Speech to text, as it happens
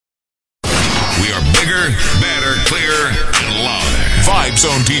better, clear, and louder. Vibe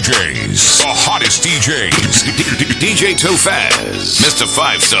Zone DJs, the hottest DJs. DJ TOPHAZ, Mr.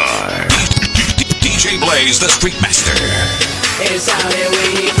 5-Star. DJ Blaze, the Street Master. It's how that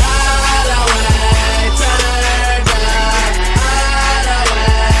we all the way turned up, all the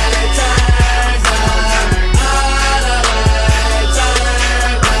way turned up, all the way turned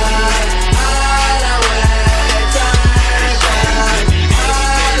up, all the way turned up, all the way turned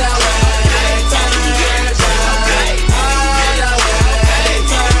up, all the way turned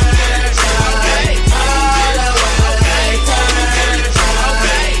up, all the way turned up,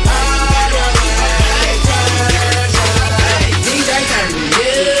 all the way turned up. DJ turn me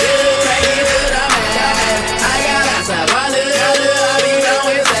up, take it to the max. I got lots of value, I be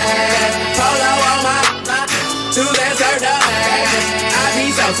going fast. Polo on my two that turn the max. I be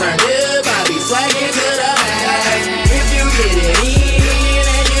so turned up, I be swagging to the max. If you get it in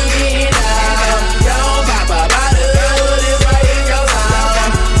and you get it out, don't pop a bottle, this right in your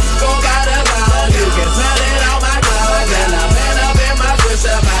mouth. Go by the ball, you can smell it on my clothes. And I'm man up in my push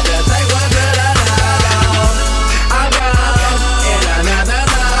up, I just take one to the nose. I'm gone in another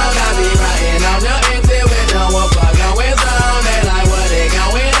zone. I be riding on the exit with no one fuck going zone. They like what they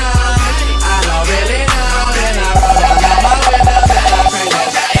going on. I don't really know. Then I roll down all my windows and I pray that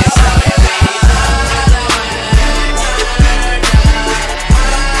it's all that we all the way turned up, all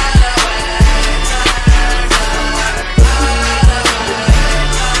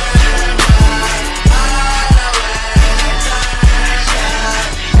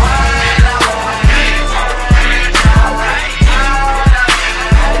way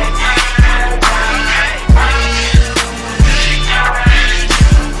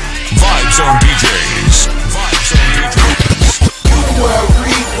Vibe Zone DJs. Vibe Zone DJs. You were a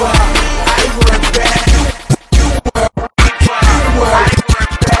reaper, I were bad. You were a reaper, I were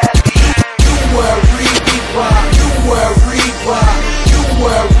badly. You were a reaper, you were a reaper, you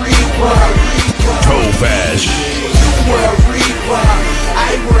were a reaper, TOPHAZ. You were a reaper,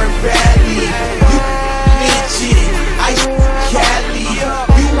 I were badly. You Nietzsche, I Cali.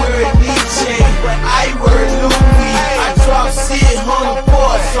 You were Nietzsche, I were Louis. I dropped shit on the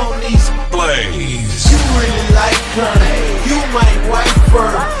boards on these. Blaze. You really like her, you might wife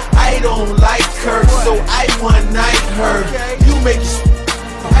her. I don't like her, so I one night her. You make it,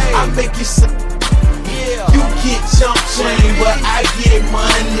 I make it. You get jump chain, but I get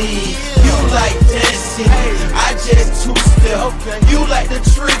money. You like dancing, I just two-step. You like the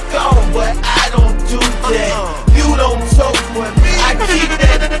trick on, but I don't do that. You don't talk with me, I keep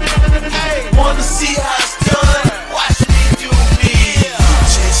that. Wanna see how it's done? Watch me do me.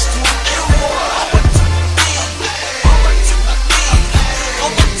 Just do it one.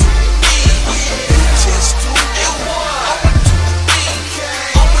 Just do it one.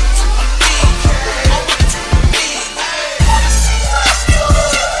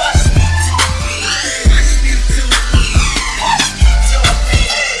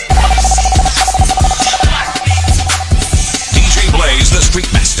 DJ Blaze, the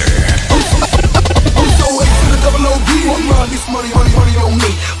Street Master. I'm so late to the double OD. Walk around this money on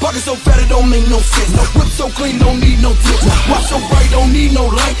me. Pocket so fat it don't make no sense. Whip so clean, don't need no tips. Watch so bright, don't need no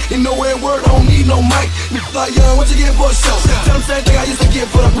light. And nowhere word, don't need no mic. Niggas like young, what you get for a show? Tell them same thing I used to get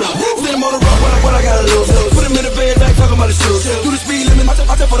for the blow. Send them on the road, what I gotta lose. Put them in the bed, like talking about the shoes. Do the speed limit, watch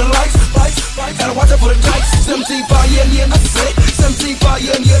out for the lights. Gotta watch out for the dikes. 17, 5, yeah, I said it. 17, 5,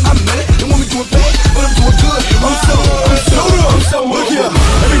 yeah, I meant it. They want me doing bad, but I'm doing good. I'm so look here.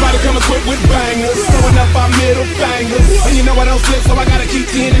 Everybody come equipped with bangers, throwing up our middle fingers. And you know I don't slip, so I gotta keep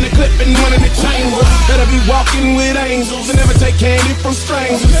 10 in the clip and one in the chamber. Better be walking with angels and never take candy from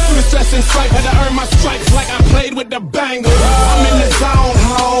strangers. Through the stress and stripe, had to earn my stripes like I played with the bangers. I'm in the zone,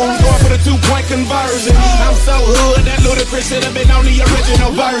 home, going for the 2-point conversion. I'm so hood that Ludacris should have been on the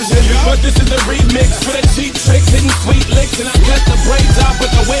original version. But this is the remix for the cheap tricks, hitting sweet licks. And I cut the braids off, but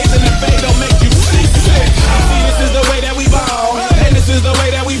the waves and the fade don't make you sick. See, this is the way that we ball, and this is the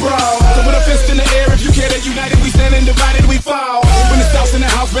way that we brawl. So put a fist in the air if you care that united we stand and divided we fall. When the South's in the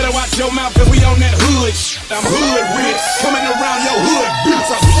house, better watch your mouth, cause we on that hood shit. I'm hood rich, coming around your hood,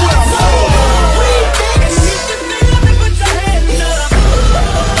 bitch. I swear I'm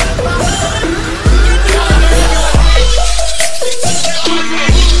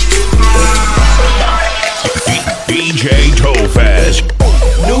DJ TOPHAZ.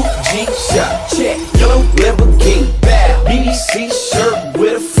 New G-Shock, check, yellow Lamborghini, BBC shirt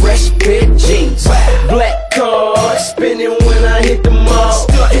with a fresh pair of jeans, black card, spinning when I hit the mall,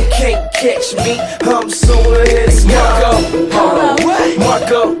 you can't catch me, I'm so ahead of Marco, Polo,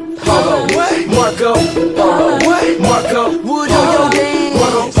 Marco, Polo, Marco, Polo, Marco, Marco,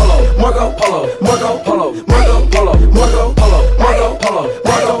 Polo, Marco Polo, Marco Polo,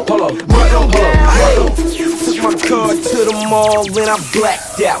 mall and I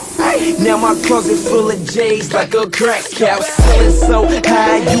blacked out. Now my closet full of J's like a crack house. Feeling so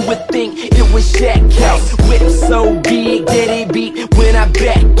high you would think it was Shack House. Whip so big that it beat when I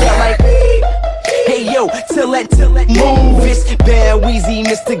back out like. Hey yo, tell that move. It's Bad Weezy,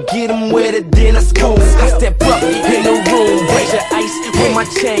 Mr. Get 'em where the dinner's cold. I step up in the room, break your ice with my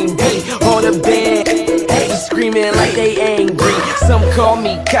chain beat. All the band haters screaming like they angry. Some call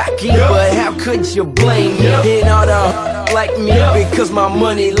me cocky, but how could you blame me? And all the like me because my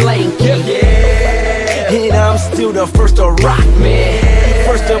money lanky. Yeah, and I'm still the first to rock, man.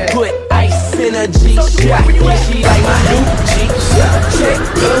 First to put ice in a G-Shock. Yeah, she like my new G-Shock. Check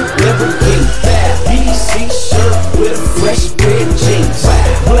the everything fat. DC shirt with a fresh pair of jeans.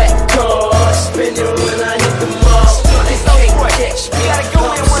 Black card, spinning when I hit the mall. They can't catch me. Gotta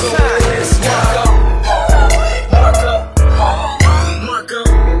go in one time. Let's go.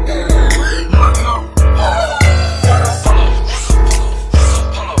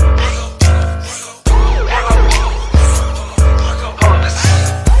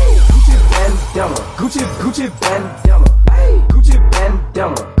 Gucci bandana, Gucci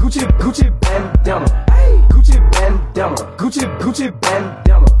bandana, Gucci bandana, Gucci bandana, Gucci bandana, Gucci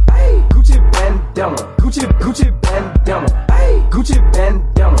bandana, Gucci bandana, Gucci bandana, Gucci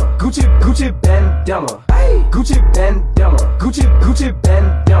bandana, Gucci bandana, Gucci bandana, Gucci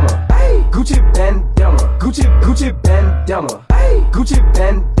bandana, Gucci bandana, Gucci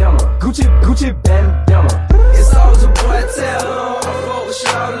bandana, Gucci bandana. It's all the boy tell 'em. I fuck with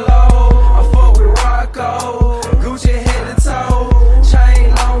Charlotte, I fuck with Rocco, Gucci head to toe, chain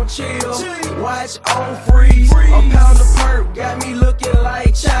on chill, watch on freeze. A pound of perp got me looking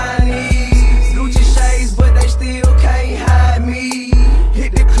like Chinese. Gucci shades, but they still can't hide me.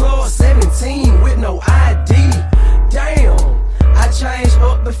 Hit the club 17 with no ID. Damn, I changed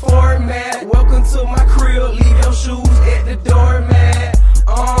up the format. Welcome to my crib, leave your shoes at the doormat.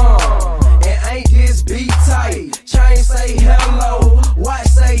 And ain't this beat tight? Chain say hello, watch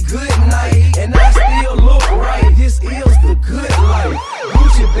say good night, and I still look right. This is the good life.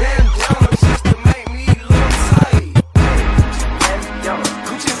 Gucci bandana just to make me look tight. Gucci bandana,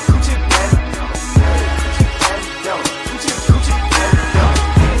 Gucci bandana, Gucci bandana, Gucci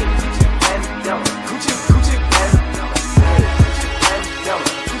bandana, Gucci bandana, Gucci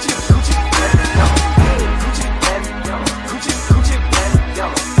bandana, Gucci bandana, Gucci bandana,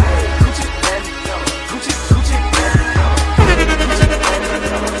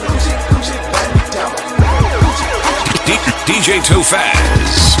 DJ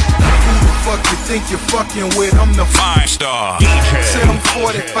TOPHAZ. Who the fuck you think you're fucking with? I'm the 5-star DJ. Said I'm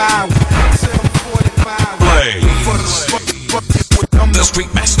 45. Said I'm 45. Blaze. The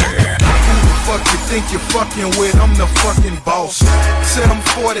Street Master. Who the fuck you think you're fucking with? I'm the fucking boss. Said I'm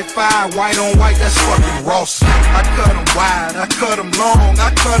 45, white on white, that's fucking Ross. I cut them wide, I cut them long,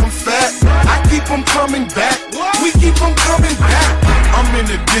 I cut them fat. I keep them coming back, we keep them coming back. I'm in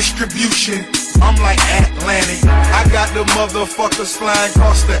the distribution, I'm like Atlantic. I got the motherfuckers flying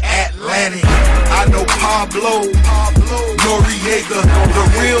across the Atlantic. I know Pablo Noriega, the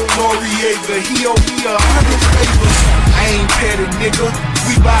real Noriega. He owe me 100 favors. I ain't petty, nigga,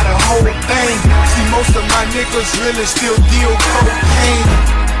 we buy the whole thing. See, most of my niggas really still deal cocaine.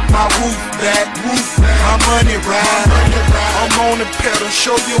 My roof back, my money ride. I'm on the pedal,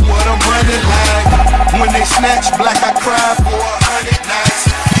 show you what I'm running like. When they snatch black, I cry for 100 nights.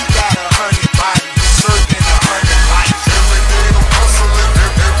 You got 100 bodies, serving 100 lives. Every day I'm hustling,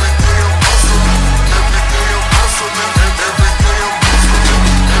 every day I'm hustling, every day I'm hustling, every day I'm hustling,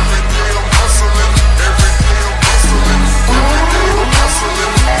 every day I'm hustling, every day I'm hustling, every day I'm hustling,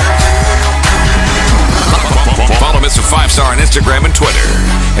 every day I'm. Follow Mr. 5-star on Instagram and Twitter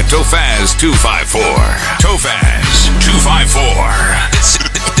at TOPHAZ254.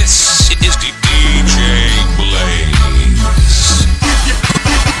 TOPHAZ254. This is DJ Blaze.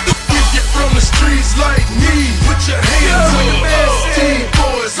 If you're from the streets like me, put your hands up. Team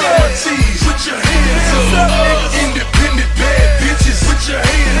boys on my tees, put your hands up. Independent bad bitches, put your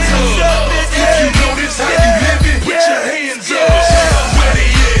hands up. If you know this how you living, put your hands up. Where they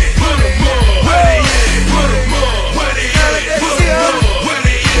at? Put 'em up. Where they at? Put 'em up. Where they at? Put 'em up. Where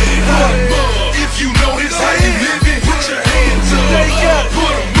they at? Put 'em up. If you know this how you living, put your hands up.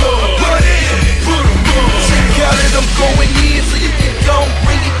 Put 'em up. Where they at? Put 'em up. Got it, I'm going in, so you can gon'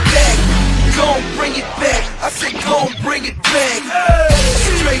 bring it back. Gon' bring it back. I said gon' bring it back.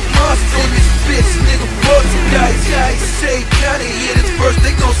 Straight monster in this bitch, nigga, fuck the dice. Say, gotta hear this verse,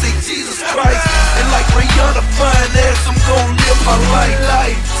 they gon' say Jesus Christ. And like Rihanna, fine ass, I'm gon' live my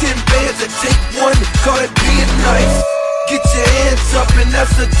life. 10 bands that take one, call it being nice. Get your hands up, and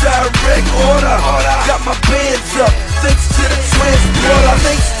that's a direct order. Got my bands up, thanks to the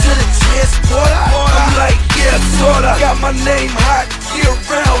yeah, sorta. Got my name hot, year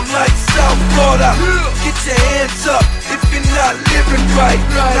round like South Florida. Get your hands up if you're not living right.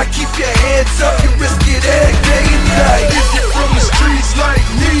 Now keep your hands up, you risk it every day and night. If you're from the streets like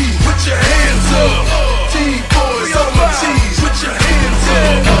me, put your hands up. T-boys, all my T's, put your hands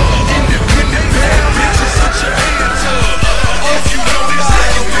up. Independent bad bitches, put your hands up. If you know this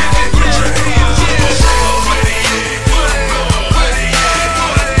independent, put your hands up.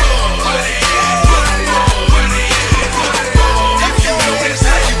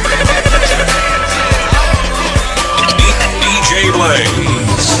 DJ Blaze.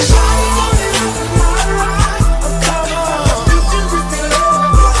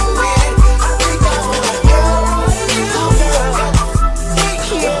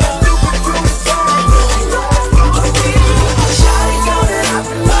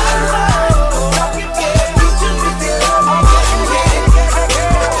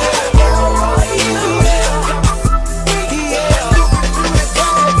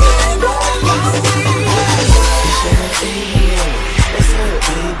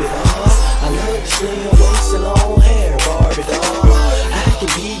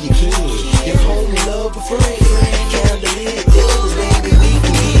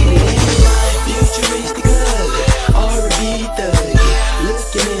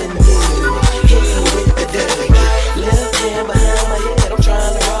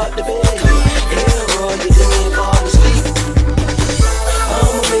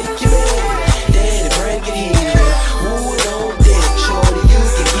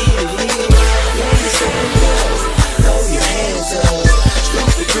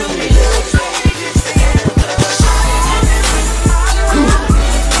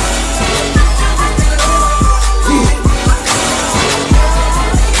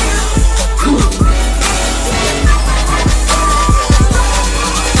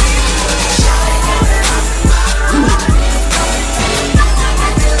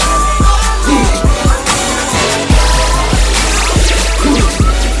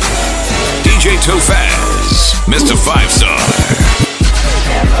 TOPHAZ, Mr. 5-Star.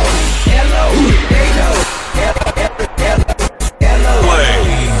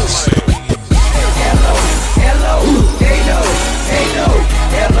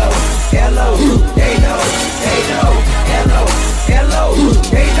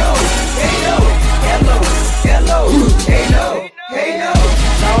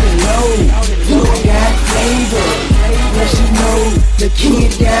 The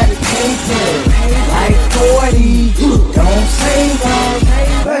kid got paper, like 40, don't say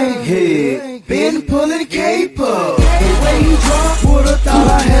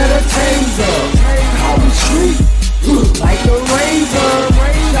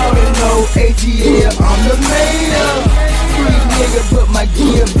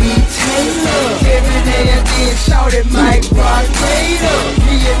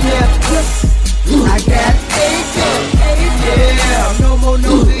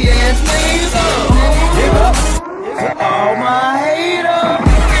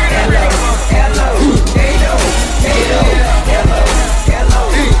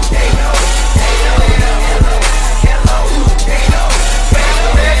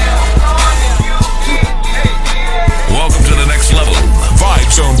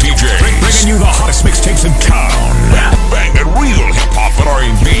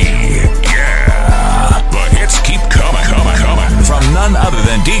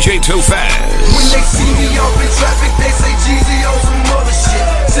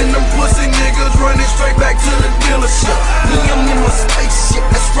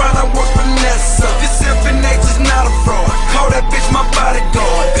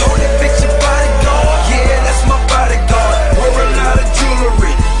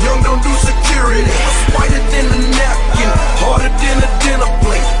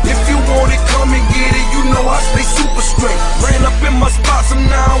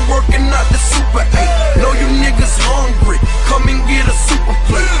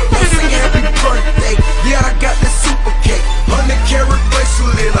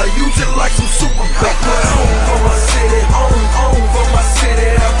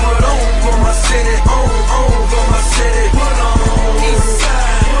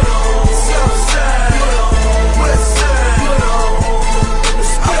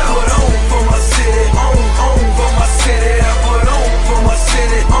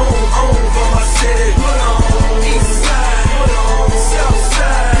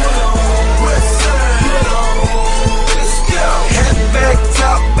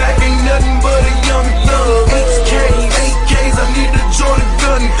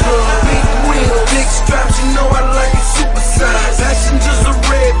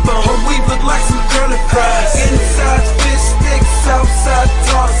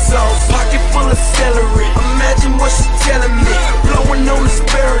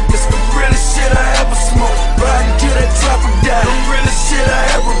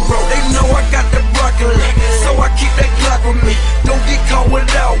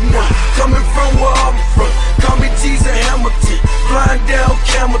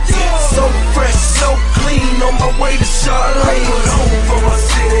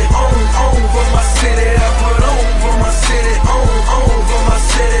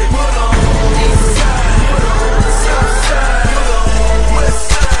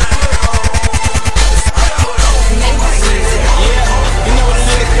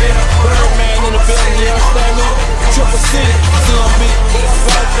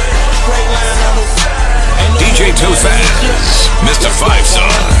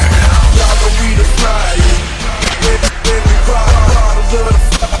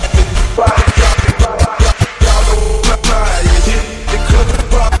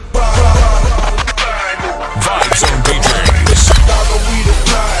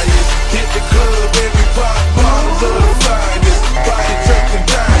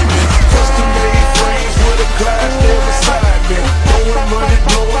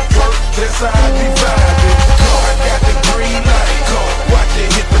side be vibing. Go, I got the green light. Go, watch it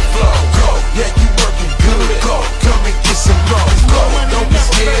hit the floor. Go, yeah, you working good. Go, come and get some more. Go, don't be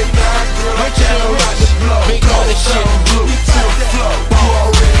scared now, girl. I'm trying about to blow. Go, shit, blue to the floor. You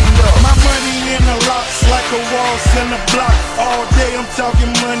already know. My money in the locks like a waltz in a block. All day I'm talking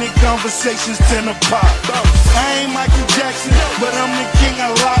money, conversations 10 a pop. I ain't Michael Jackson, but I'm the king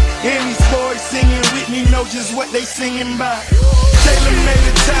of rock. And these boys singing with me know just what they singing by. Taylor made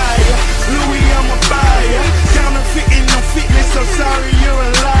attire, Louis I'm a buyer. Counterfeiting no fitness, so sorry you're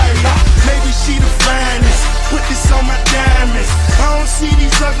a liar. Maybe she the finest, put this on my diamonds. I don't see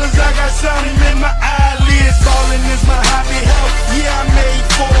these suckers, I got something in my eyelids. Ballin' is my hobby. Yeah, I made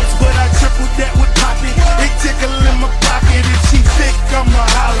Forbes, but I tripled that with Poppy. It tickle in my pocket, if she thick, I'ma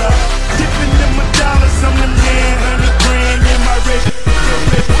holler. Dipping in my dollars, I'm the man, 100 grand in my red.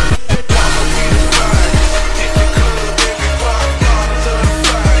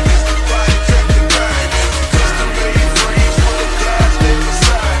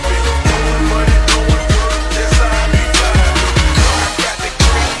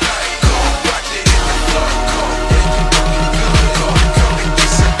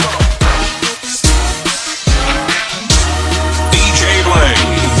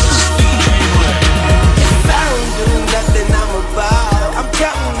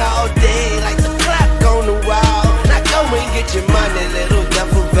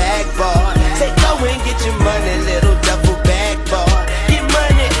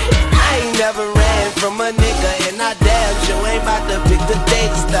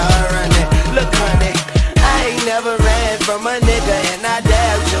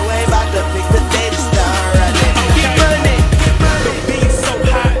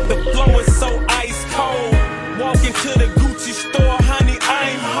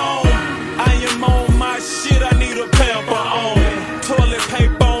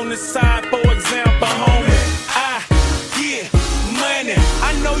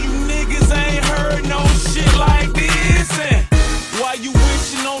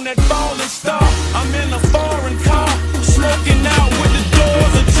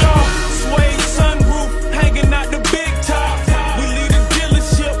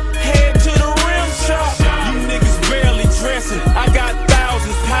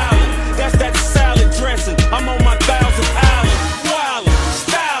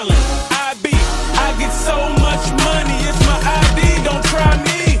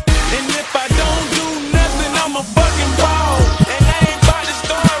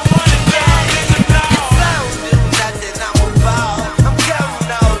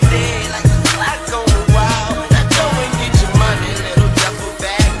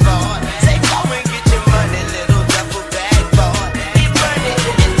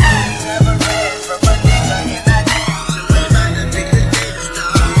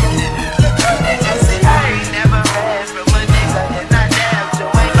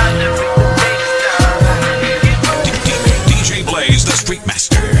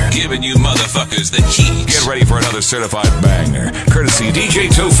 The keys. Get ready for another certified banger, courtesy DJ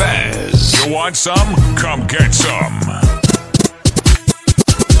TOPHAZ. You want some? Come get some.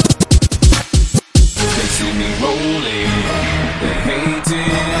 They see me rolling, they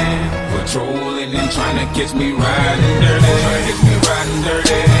hating, patrolling and trying to catch me riding dirty. Trying to catch me riding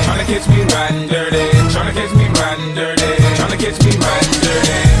dirty. Trying to catch me riding dirty. Trying to catch me riding dirty. Trying to catch me riding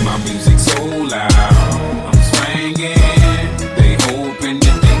dirty. My music's so loud, I'm swinging. They hoping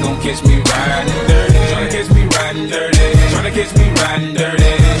that they gon' catch me riding dirty. Tryna catch me riding dirty. Tryna catch me riding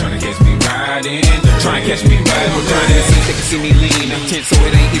dirty. Tryna catch me riding dirty. Tryna catch me riding dirty. They can see me lean, I'm tense so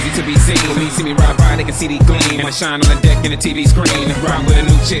it ain't easy to be seen. When you see me ride by, they can see the gleam. I shine on the deck in the TV screen. Ride with a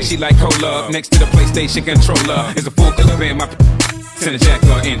new chick, she like cola. Next to the PlayStation controller is a full clip in my send a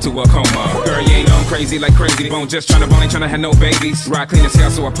jacker into a coma. Girl, you ain't going crazy like crazy bone. Just tryna bone, ain't tryna have no babies. Ride clean as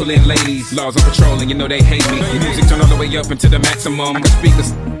hell, so I pull in ladies. Laws on patrol, and you know they hate me. Music turn all the way up into the maximum. I can speak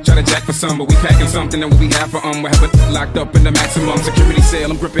this, try to jack for some, but we packing something and we have for we have it locked up in the maximum security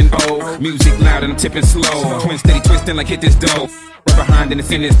cell. I'm gripping music loud and I'm tipping slow. Twin steady twisting like hit this dough. Right behind and it's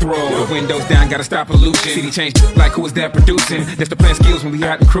in his throat. Windows down, gotta stop pollution. City change like who is that producing? That's the plan skills when we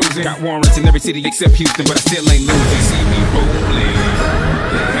out and cruising. Got warrants in every city except Houston, but I still ain't losing. See me rolling,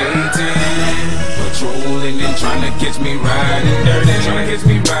 they hating, patrolling and trying to catch me riding dirty. Trying to catch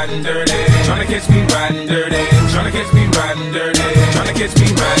me riding dirty. Trying to catch me riding dirty. Trying to catch me riding dirty. Trying to catch me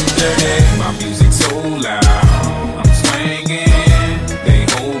riding dirty. My music's so loud, I'm swinging. They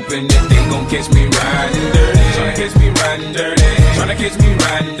hoping that they gon' catch me riding dirty. Trying to catch me riding dirty. Trying to catch me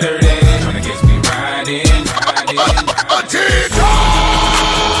riding dirty. Trying to catch me riding.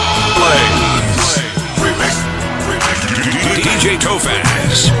 DJ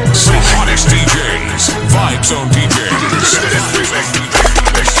TOPHAZ, the hottest DJs, Vibe Zone DJs.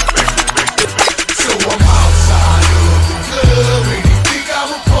 So I'm outside of the club and you think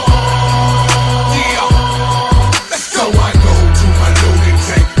I'm a pawn. Yeah. So I go to my loaded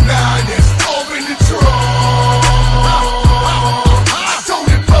tank, now that's open the trunk. I told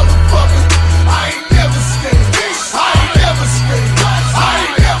that motherfucker, I ain't never scared. I ain't never scared. I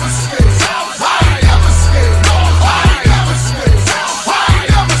ain't never scared. I ain't never scared. I ain't never scared. I ain't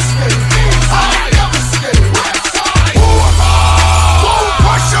never scared. I ain't never scared. Who am I? Who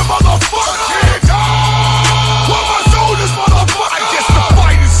push your motherfucker? What my soldiers, motherfucker? I guess the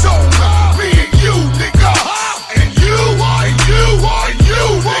fight is over. Me and you, nigga. And you, nigga.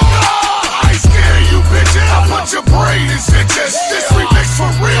 I ain't scared of you, bitches. I put your brain in stitches. This remix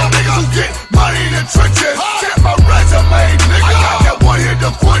for real niggas who get money in the trenches. Check my resume, nigga. I got that one hit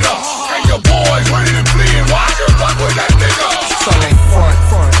the quitter. And your boys ready to bleed. Why you fuck with that nigga? So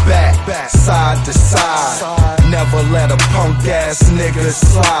front, back, side to side. Never let a punk ass nigga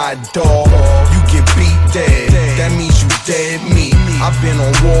slide, dawg. You get beat dead, that means you dead meat. I've been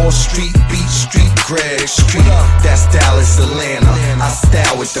on Wall Street, Beach Street, Gregg Street. That's Dallas, Atlanta. I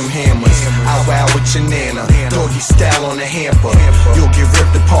style with them hammers. I wow with your nana. Doggy style on the hamper. You'll get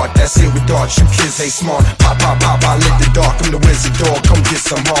ripped apart, that's it with darts. You kids ain't smart. Pop, I lit the dark. I'm the wizard dog, come get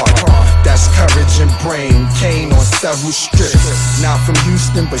some heart. That's courage and brain. Kane on several strips. Not from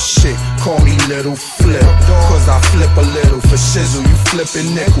Houston, but shit, call me Little Flip. Cause I flip a little for shizzle, you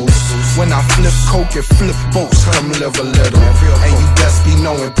flipping nickels. When I flip coke and flip boats, come live a little. And you best be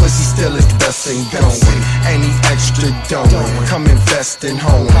knowing, pussy still is the best thing going. Any extra don't, come invest in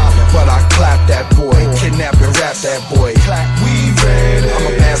home. But I clap that boy, kidnap and rap that boy. We ready. I'm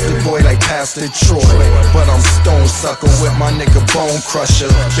a bastard boy like Pastor Troy, but I'm stone sucker with my nigga Bone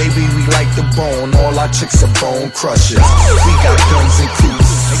Crusher. Baby, we like the bone, all our chicks are bone crushers. We got guns and crews,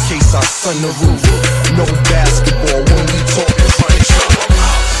 in case I sun the roof. No basketball when we talkin' funny. So I'm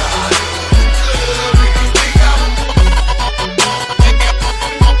outside of the club and you think I'm a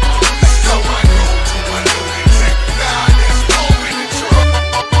so I go to my loaded tank, now that's open the trunk.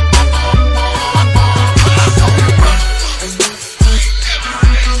 I told him, I ain't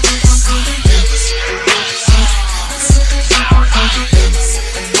never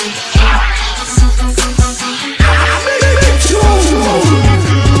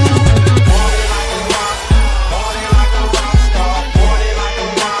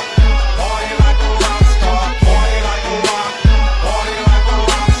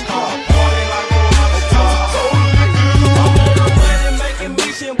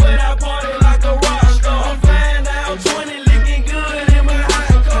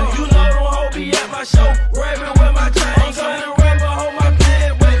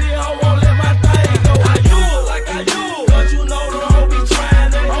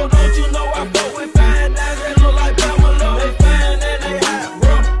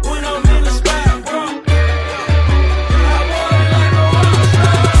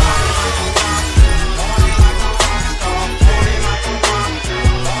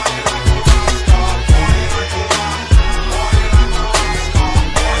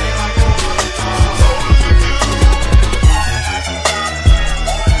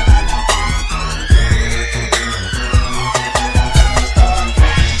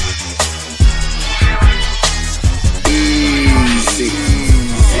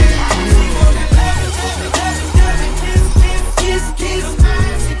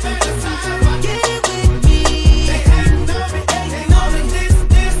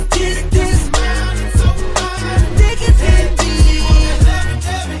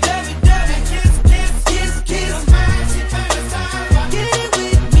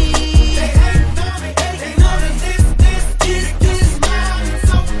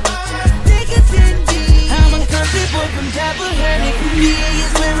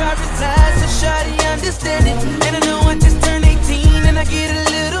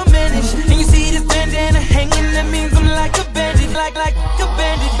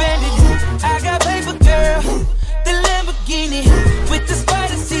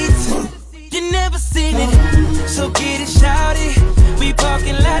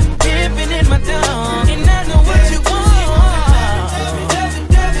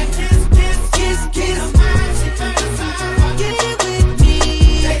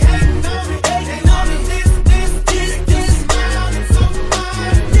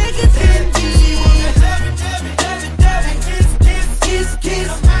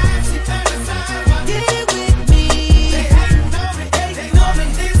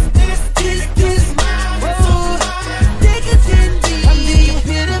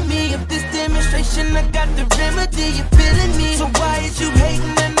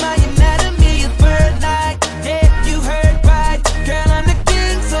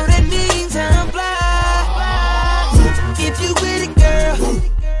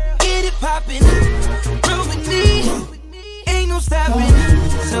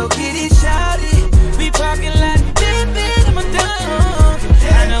go get it, shout it. We parking lot, baby, I'm a dog.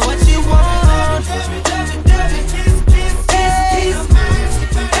 I know what you want.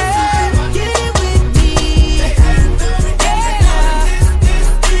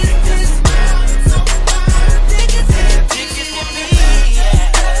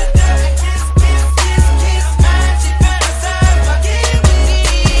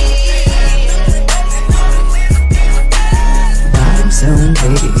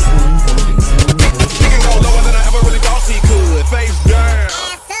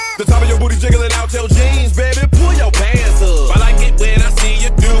 The top of your booty jiggling out your jeans, baby, pull your pants up. I like it when I see you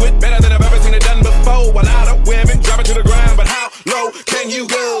do it better than I've ever seen it done before. A lot of women drop it to the ground, but how low can you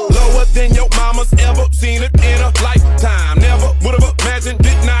go? Lower than your mama's ever seen it in a lifetime. Never would've imagined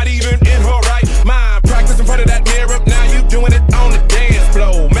it, not even in her right mind. Practice in front of that mirror, now you doing it on the dance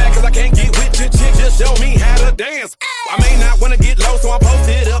floor. Mad cause I can't get with your chick, just show me how to dance. I may not wanna get low, so I'm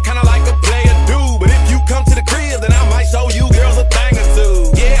posted up, kinda like a player do. But if you come to the crib, then I might show you girls a thing or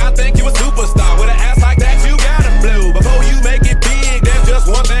two. Yeah, I think you a superstar. With an ass like that, you gotta blow. Before you make it big, there's just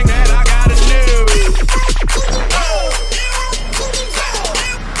one thing that I gotta do.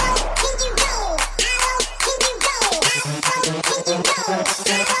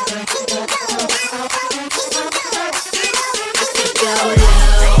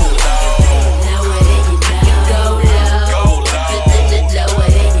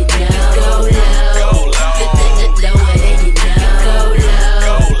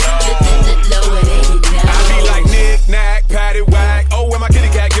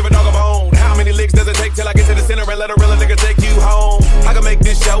 Let a real nigga take you home. I can make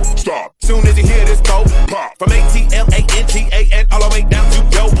this show stop soon as you hear this go pop. From ATLANTA and all the way down to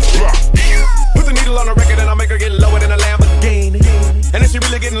yo drop. Put the needle on the record and I'll make her get lower than a Lamborghini. And if she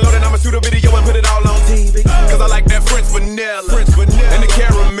really getting loaded, I'ma shoot a video and put it all on TV. Cause I like that French vanilla and the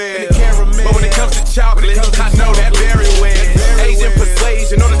caramel. But when it comes to chocolate, I know that very well. Asian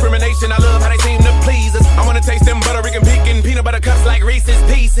persuasion, no discrimination. I love how they seem to please us. I wanna taste them Puerto Rican pecan peanut butter cups like Reese's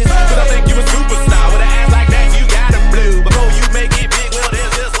Pieces. Cause I think you a superstar with an ass like that. You gotta blue. Before you make it big, well,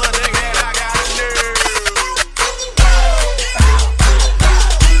 there's just one thing that I gotta do.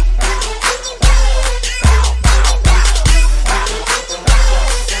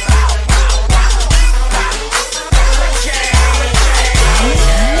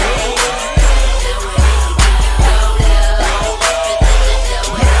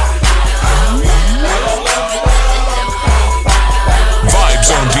 Vibes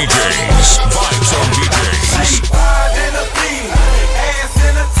on DJs. Vibes on DJs.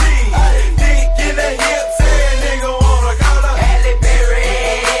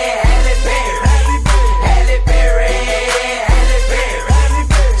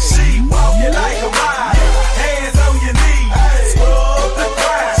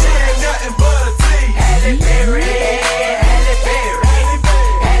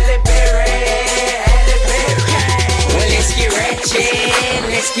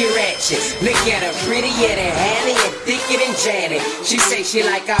 Look at her, prettier than Hanny and thicker than Janet. She say she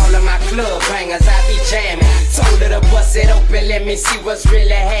like all of my club bangers, I be jamming. Told her to bust it open, let me see what's really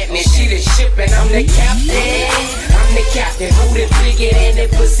happening. She the ship and I'm the captain. I'm the captain, who the bigger than the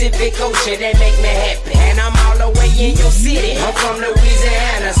Pacific Ocean, that make me happy. And I'm all the way in your city, I'm from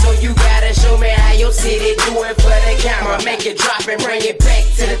Louisiana, so you gotta show me how your city do it for the camera. Make it drop and bring it back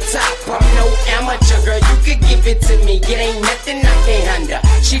to the top. I'm no amateur, girl, you could give it to me. It ain't nothing I can't handle.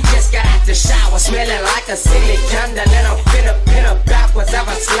 She just got out the shower, smelling like a silly thunder. Then I'm finna pin her backwards, I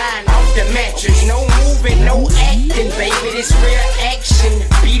was sliding off the mattress. No moving, no acting, baby, this real action.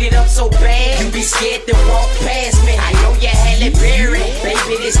 Beat it up so bad, you be scared to walk past me. I know you Halle Berry,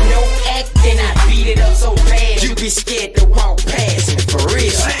 baby, this no acting. I beat it up so bad, you be scared to walk past me, for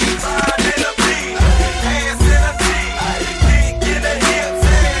real.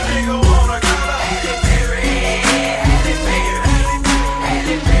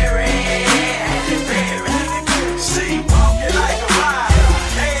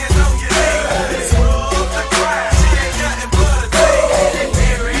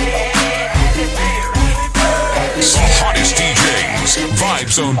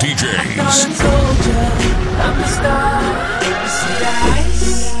 Vibes on DJs. I'm a star. You see the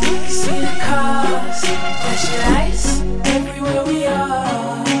ice, you see the cars, flashing lights everywhere we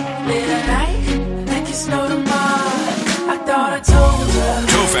are. Late at night, like it's no tomorrow. I thought I told you.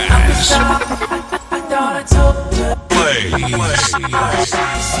 TOPHAZ. I'm a star. I thought I told you. Play. You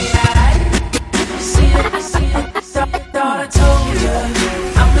see that ice, you see it, I see it. Thought I told you.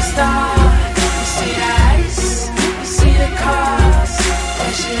 I'm a star. You see that ice, you see the cars,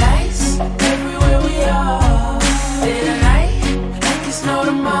 flashing lights everywhere we are. Late at night, like it's no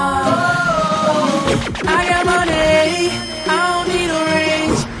tomorrow. mall. I got money, I don't need a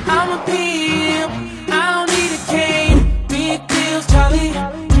range. I'm a pimp, I don't need a cane. Big deals, Charlie,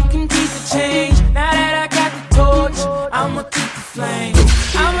 you can keep the change. Now that I got the torch, I'ma keep the flame.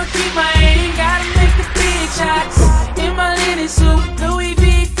 I'ma keep my aim, gotta make the big shots. In my linen suit, Louis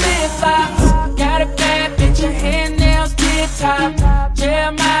V flip-flops. Got a bad bitch, her hair, nails, tip top.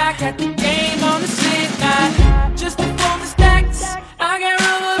 Jeremiah got the game on the slip knot. Just before the stacks, I got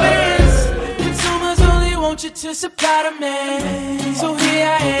rubber bands. Consumers only want you to supply the man. So here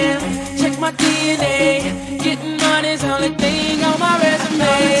I am, check my DNA. Getting money's the only thing on my resume.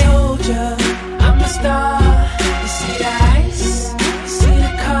 I told ya, I'm a star. You see the ice, you see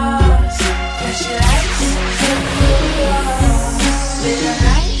the cars, flash your lights. Little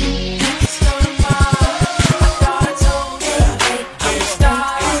light, let's go to Mars. I thought I told ya, I'm a star.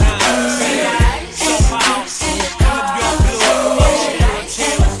 You see the ice, you see the cars, flash your lights.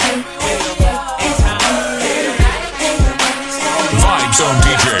 Vibe Zone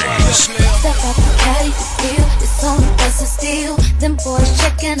DJs. Step up the caddy, feel it's on us to steal. Them boys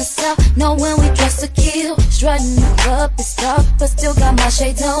checking us out, know when we dress to kill. Strutting the club, it's dark, but still got my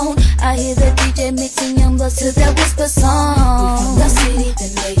shades on. I hear the DJ mixing young bloods to that whisper song. We from the city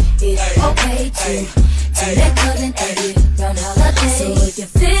that made it okay to that couldn't edit round holiday. So if you're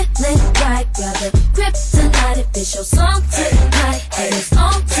feeling right, grab the grip tonight. If it's your song tonight, and it's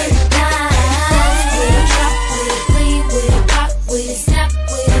on tonight. With it, drop with it, lean with it, pop with it, snap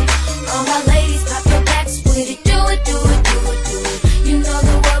with it. All my ladies, pop your backs with it. Do it, do it, do it, do it. You know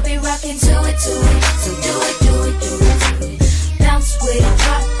the world be rocking to it, to it. So do it, do it, do it, do it. Bounce with it,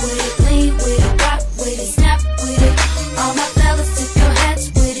 drop with it, lean with it, rock with it, snap with it. All my fellas, tip your hats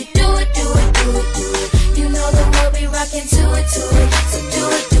with it. Do it, do it, do it, do it. You know the world be rocking to it, to it. So do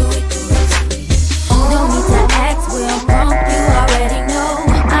it, do it, do it, do it. No need to ask where I'm from, you already know.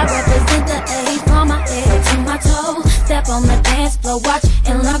 I represent the A from my head to my toe. Step on the dance floor, watch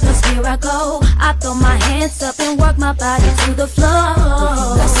and learn, cause here I go. I throw my hands up and work my body to the floor.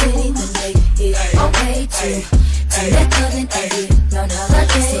 The city to make it okay to that couldn't edit round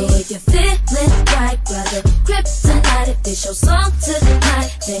holiday. So if you're feeling right, grab the grip tonight. If it's your song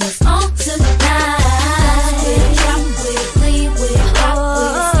tonight, then it's on tonight. With it, drop with it, lean with it, rock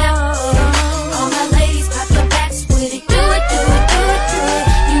with it, snap with it. All my ladies, pop your backs with it. Do it, do it, do it, do it.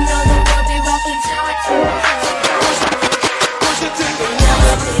 You know the world be rocking to it, to it.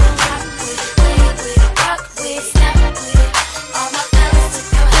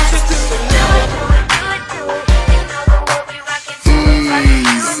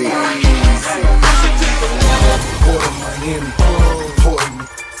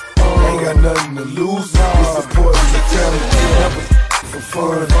 Nothing to lose. It's important to tell me. Never for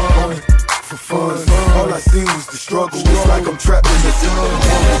fun, for fun. All I seen was the struggle. It's like I'm trapped in the sun.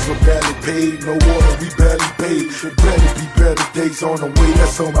 Mornings were barely paid, no water, we barely paid. There better be better days on the way.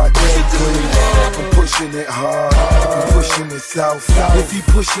 That's on my day grade. I'm pushing it hard, I'm pushing it south. If he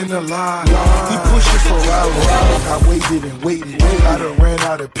pushing a lie, he pushing for hours. I waited and waited, I done ran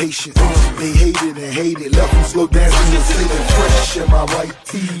out of patience. They hated and hated, left them slow dancing and sitting fresh in my white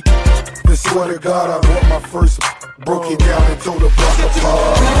tee. I swear to God, I bought my first, broke it down and told the block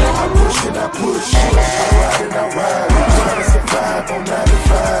apart. I push and I push, I ride and I ride, trying to survive on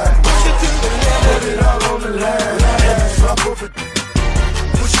 95. Put it all on the line, and it's up over,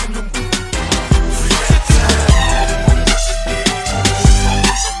 pushing them.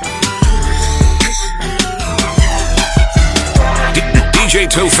 DJ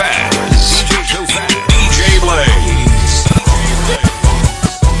TOPHAZ, DJ Blaze.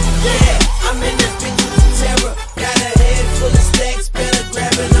 I'm in this bitch with terror. Got a head full of stacks, better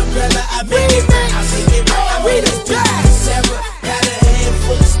grab an umbrella. I make it rain, I make it rain. I'm in this bitch with terror. Got a head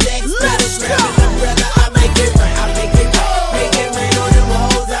full of stacks, better grab an umbrella. I make it rain, I make it rain. Make it rain on them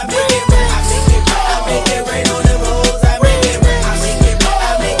hoes, I make it rain. I make it rain, I make it rain on them hoes, I make it rain. I make it rain,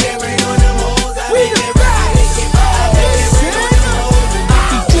 I make it rain on them hoes, I make it rain. I make it rain, I make it rain on them hoes. I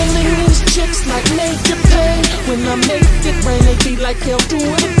be killing these chicks like Major Payne. When I make it rain, they be like hell do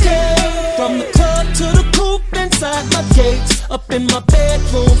it again. From the club to the coupe inside my gates, up in my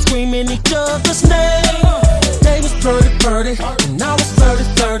bedroom screaming each other's name. They was purdy, and I was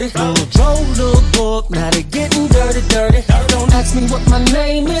flirty. Little drove, little book, now they getting dirty. Don't ask me what my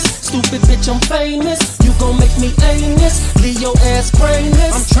name is, stupid bitch, I'm famous. You gon' make me aimless, leave your ass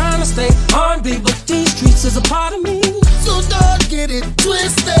brainless. I'm trying to stay R&B, but these streets is a part of me, so don't get it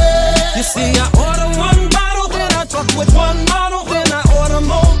twisted. You see, I order one bottle, then I fuck with one model, then I order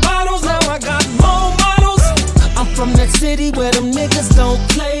more bottles, now I got more models. I'm from that city where them niggas don't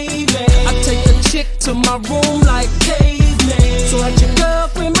play, man. I take a chick to my room like caveman. So at your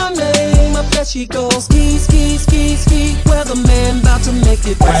girlfriend there she goes. Ski, ski, ski, ski. Weatherman about to make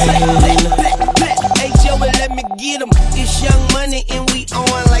it rain. Hey Joey, let me get 'em. It's Young Money and we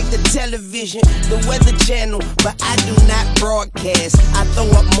on like the television, the Weather Channel. But I do not broadcast. I throw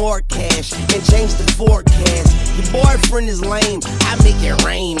up more cash and change the forecast. Your boyfriend is lame. I make it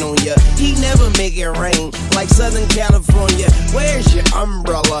rain on ya. He never make it rain like Southern California. Where's your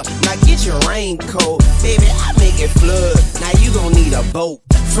umbrella? Now get your raincoat. Baby, I make it flood. Now you gon' need a boat.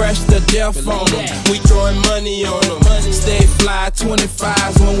 Fresh to death on them. We throwing money on them. Stay fly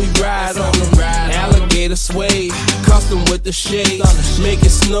 25s when we ride on them. Alligator suede, custom with the shades. Make it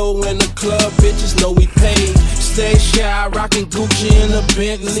snow in the club, bitches know we paid. Stay shy, rockin' Gucci in the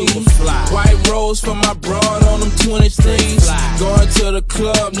Bentley. White rose for my broad on them 23s. Going to the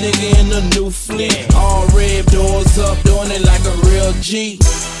club, nigga in the new fleet. All red doors up, doing it like a real G.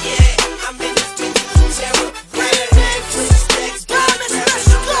 Yeah, I'm in this bitch, terror.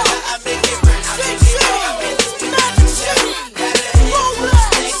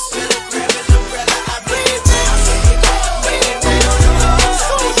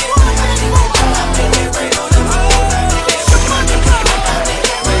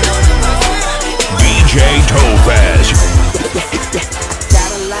 DJ TOPHAZ.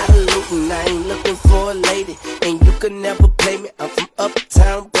 Got a lot of loot and I ain't looking for a lady. And you could never play me, I'm from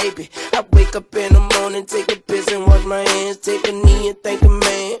uptown, baby. I wake up in the morning, take a piss and wash my hands. Take a knee and thank a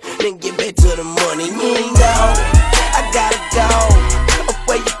man, then get back to the money. You know, I gotta go,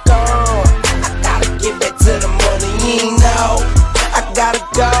 where you gone? I gotta get back to the money. You know, I gotta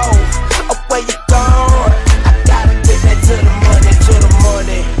go, where you gone? I gotta get back to the money, to the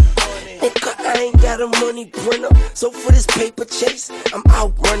money. Nigga, I ain't got a money printer, so for this paper chase, I'm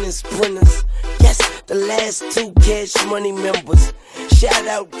out running sprinters. Yes, the last 2 Cash Money members. Shout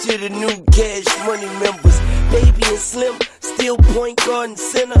out to the new Cash Money members. Baby and Slim, still point guard and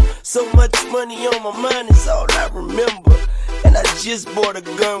center. So much money on my mind is all I remember. And I just bought a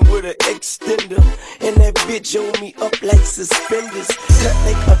gun with an extender. And that bitch hold me up like suspenders. Cut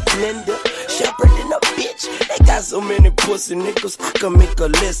like a blender, sharper than a bitch. They got so many pussy niggas, I can make a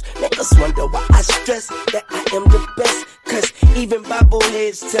list. Niggas wonder why I stress that I am the best. Cause even Bible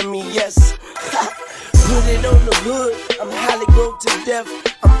heads tell me yes. Put it on the hood, I'm Hollywood to death.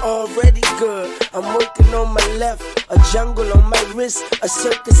 I'm already good, I'm working on my left. A jungle on my wrist, a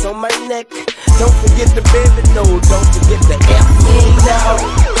circus on my neck. Don't forget the baby, no, don't forget the F. No,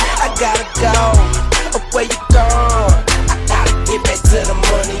 I gotta go, where you gone? I gotta get back to the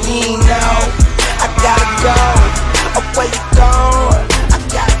money, you know. I gotta go, where you gone? I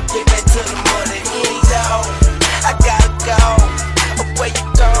gotta get back to the money, you know. I gotta go, where you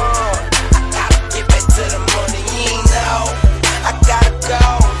gone? I gotta get back to the money, you know. I gotta go,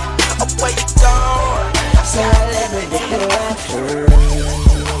 where you gone? So let me get it right.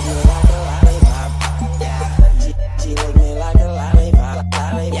 She lick me like a lollipop,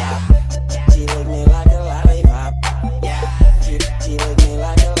 lollipop. She lick me like a lollipop, yeah. She lick me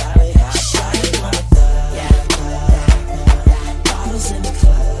like a lollipop. Shawty wanna fuck, yeah. Bottles in the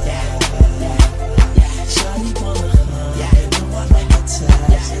club, yeah. Shawty wanna hug, yeah. You know I like to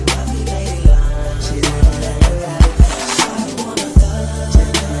touch, she love me lady long. She lick me like a lollipop. Shawty wanna fuck,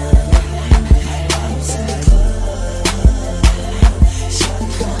 yeah. Bottles in the club,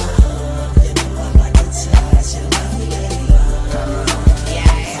 shawty wanna hug, you know I like to touch, she love me lady long.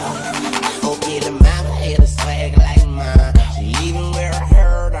 Yeah, go get a mama, hit a swag like mine. She even wear a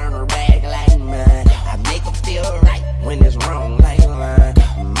herd on her back like mine. I make her feel right when it's wrong like mine.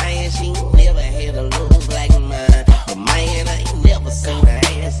 Man, she never hit a lose like mine. But man, I ain't never seen her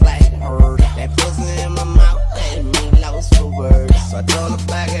ass like her. That pussy in my mouth had me lost for words. So I told her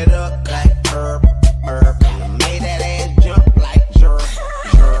back it up like burp, burp. And I made that ass jump like jerk,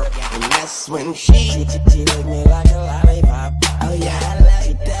 jerk. And that's when she licked me like a lollipop. Oh yeah, I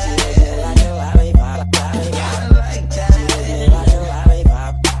like that. She licked me like a lollipop. Yeah, I like that. She licked me like a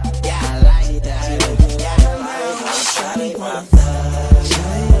lollipop. Yeah, I like that. She licked me like a lollipop. Shawty wanna fuck.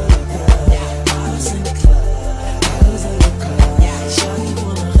 Shawty wanna fuck. Yeah, bottles in the club. Bottles in the club. Yeah, shawty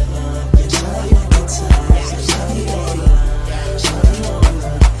wanna hug. Yeah, shawty wanna touch. Yeah, shawty wanna hug. Shawty wanna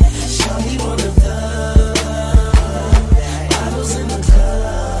hug. Shawty wanna fuck. Bottles in the club.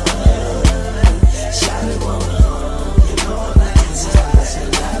 Shawty wanna hug. You know I like to touch. I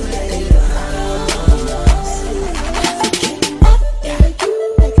love it.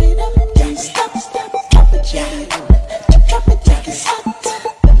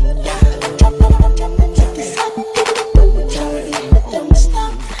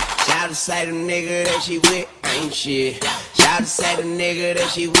 Shout to say the nigga that she with ain't shit. Shout to say the nigga that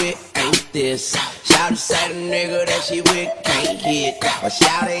she with ain't this. Shawty say the nigga that she with can't hit. But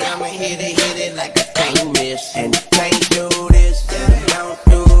shawty, I'ma hit it like I can't miss. And you can't do this, yeah, don't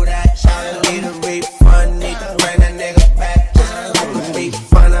do that. Shawty need a refund, need to bring that nigga back. Just a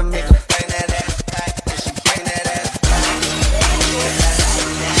refund, I make her bring that ass back. And she bring that ass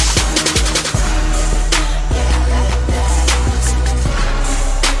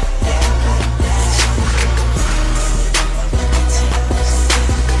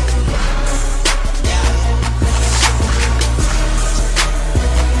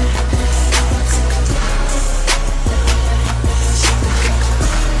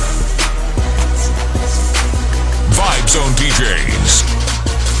Zone DJs.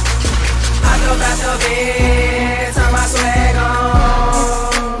 I go back to bed, turn my swag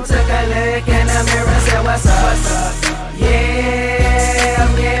on. Took a look in the mirror, said what's up? Yeah,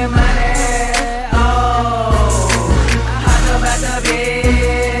 I'm getting money. Oh, I go back to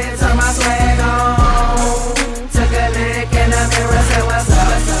bed, turn my swag on. Took a look in the mirror, said what's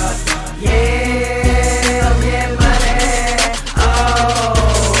up? Yeah, I'm getting money. Oh,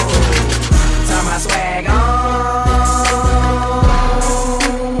 turn my swag on.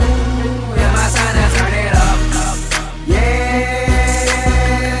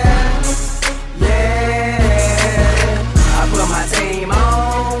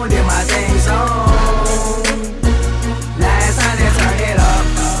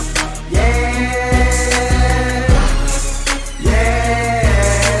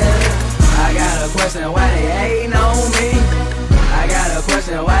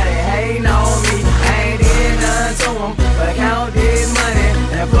 Why they hating on me? I ain't did nothing to them, but I count this money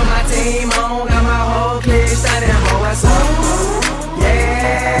and put my team on. Got my whole clique standing, boy, what's up?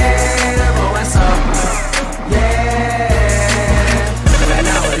 Yeah, boy, what's up? Yeah. When I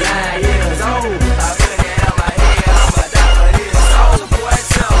was 9 years old, I put it on my head, I'm a die for this soul. Boy,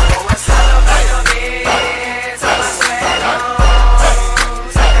 what's up? Boy, what's up? I come in, turn my swag on.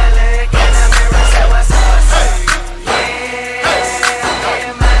 Take a look in the mirror, say what's up?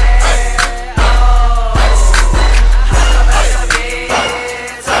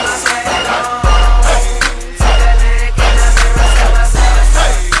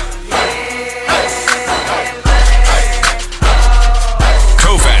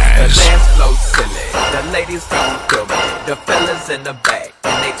 Ladies don't feel me, the fellas in the back,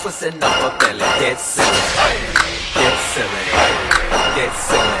 and they twisting up a belly. Get silly, get silly, get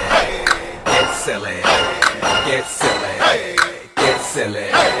silly, get silly, get silly, get silly,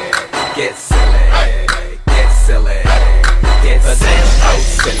 get silly, get silly, get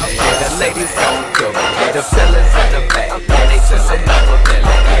silly. The ladies don't feel me, the fellas in the back, and they twisting up a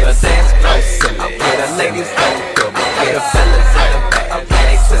belly. The dance flow silly, the ladies don't feel me, the fellas in the back, and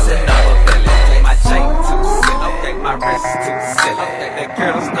they twisting up a belly. My chain too silly, okay, my wrist too silly. The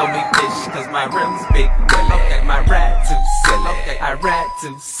girls know me bitch, cause my rims big willy. Okay, my ride too silly, I ride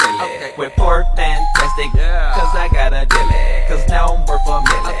too silly. With pork fantastic, cause I got a dilly. Cause now I'm worth a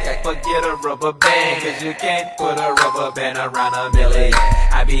million. Forget a rubber band, cause you can't put a rubber band around a million.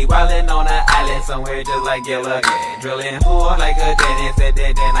 I be wildin' on an island somewhere just like Gilligan. Drilling hood like a dentist, and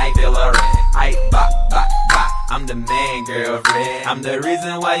then I feel a ring. I bop, bop, bop. I'm the man, girlfriend. I'm the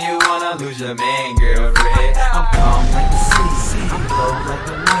reason why you wanna lose your man, girlfriend. I'm calm like the sea, I'm low like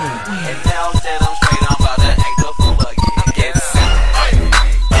the wind. And now that I'm straight, I'm about to act a fool again. Get silly,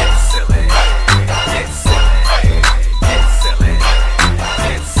 get silly, get silly, get silly,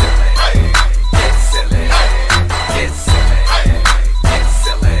 get silly, get silly, get silly, get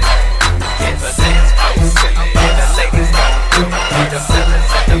silly, get silly. The ladies don't do it, the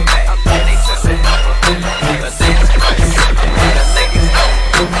fellas at the back, and they silly.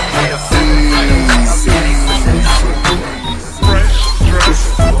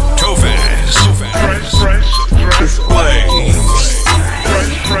 TOPHAZ.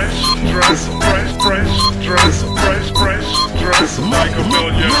 Like a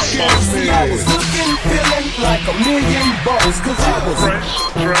million bucks. I was looking, feeling like a million bucks, cause I was fresh.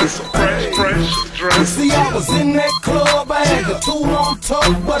 See, I was in that club, I had the tool on top,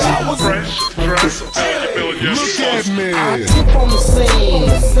 but I was fresh. Look at me. I took on the scene,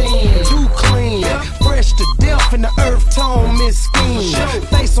 too clean, fresh to death in the earth tone, Miss Scheme.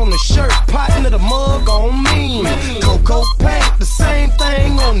 Face on the shirt, potting of the mug on me. Cocoa paint, the same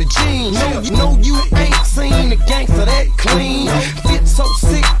thing on the jeans. No, you ain't seen the gangster that clean. Fit so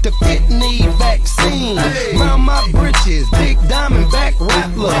sick, the fit need vaccine. Round my britches, big diamond back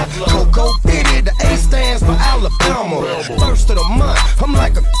Rattler. Cocoa fitted, the A stands for Alabama. First of the month, I'm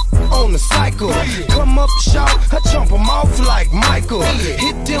like a on the cycle. Come up short, I jump 'em off like Michael.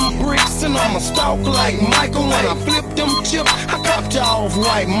 Hit them bricks and I'ma stalk like Michael. When I flip them chips, I copped you off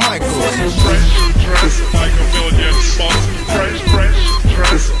white Michael. Dress like a million bucks. Fresh,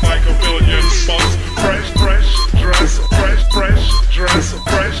 dress like a million bucks. Fresh, dress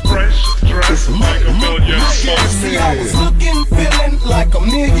like a million bucks. See, I was looking, feeling like a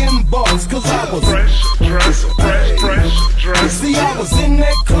million bucks, cause I was fresh. See, I was in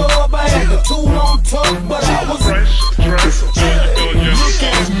that club, I had the tool on top, but I was fresh.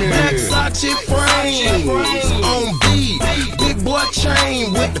 Versace frames on B, big boy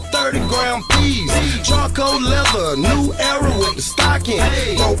chain with the 30-gram piece, charcoal leather, new era with the stocking.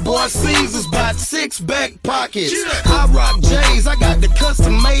 Dope boy Caesars bought 6 back pockets. I rock J's, I got the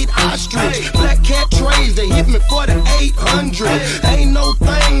custom-made ostrich. Black cat trays, they hit me for the 800. Ain't no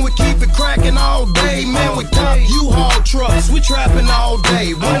thing, we keep it cracking all day. Man, we top U-Haul trucks, we trapping all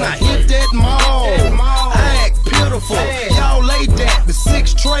day. When I hit that mall, I act pitiful. Y'all lay that, the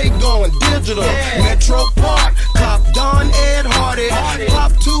 6 tray going digital. Metro Park, cop Don Ed Hardy.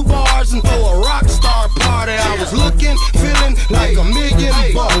 Pop 2 bars and throw a rock star party. I was looking, feeling like a million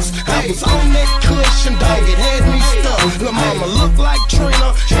bucks. I was on that cushion, dog, it had me stuck. La mama look like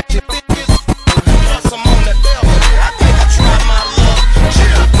Trina. Plus I'm on the devil, I think I tried my luck.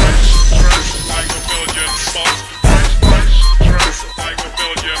 Dress like a million bucks. Dress like a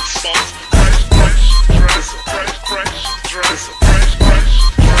million bucks. Dress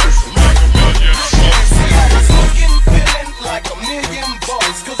like a million bucks. I was looking, feeling like a million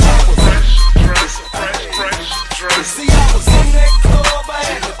bucks, cause I was fresh. See, I was in that club, I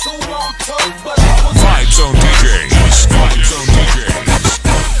had the tool on top, but I was Vibe Zone DJs. Vibe Zone DJs.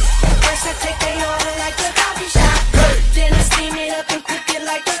 First I take the order like a coffee shop. Then I steam it up and cook it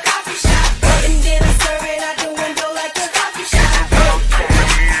like a coffee shop. And then I serve it out the window like a coffee shop.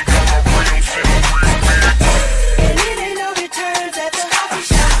 And it ain't no returns at the coffee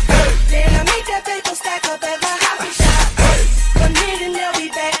shop. Then I make that paper stack up at my coffee shop. One minute and they'll be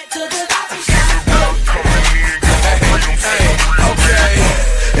back to the coffee shop. Okay,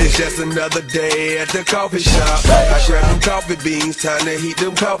 it's just another day at the coffee shop. I grab them coffee beans, time to heat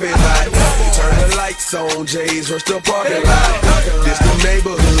them coffee hot. Turn the lights on, J's rush the parking lot. This the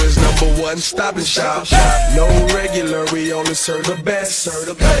neighborhood's #1 stop and shop. No regular, we only serve the best. For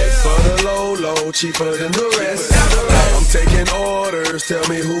the low, cheaper than the rest. I'm taking orders, tell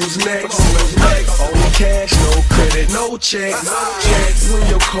me who's next. Only cash, no credit, no checks. When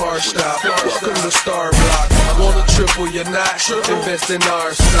your car stop, welcome to Star Block. Wanna triple your knot, invest in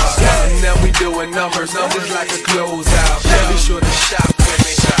our stock. Now we doing numbers like a closeout. Be sure to shop with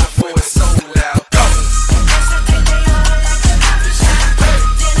me, shop when it's sold out.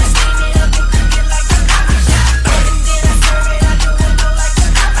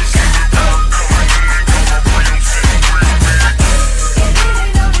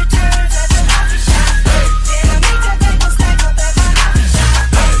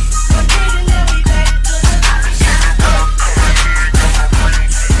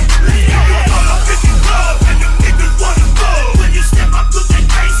 When you step up to that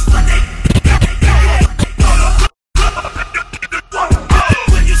bass, but they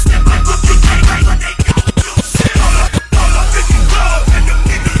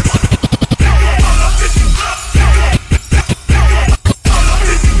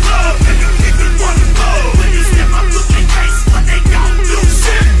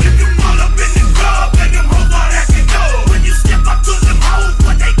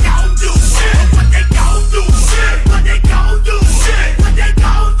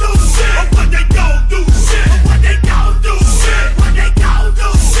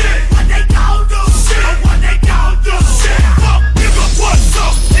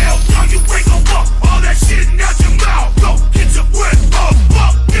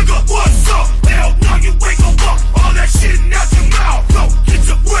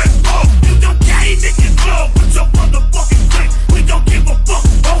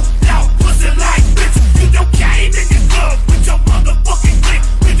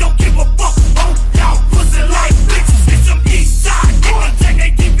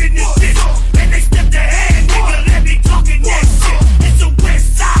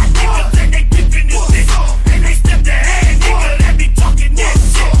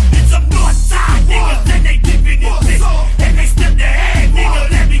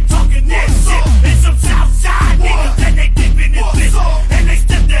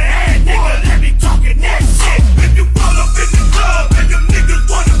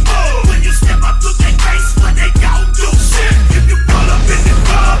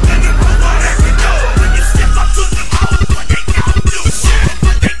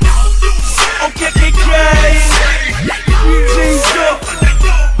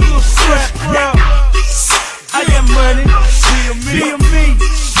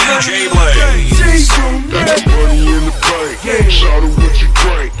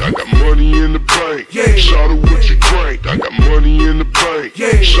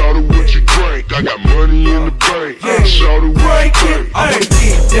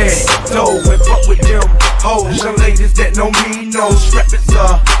know strap is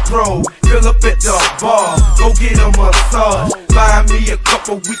a pro. Fill up at the bar, go get a massage. Buy me a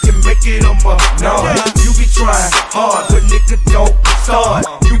couple, we can make it a menage. You be trying hard, but nigga don't start.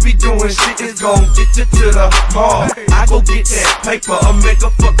 You be doing shit that's gon' get you to the mall. I go get that paper, I'll make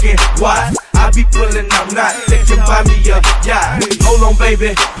a fucking watch. I be pulling, I'm not, they can buy me a yacht. Hold on,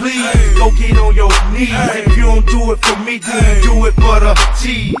 baby, please, go get on your knees. If you don't do it for me, then do it for the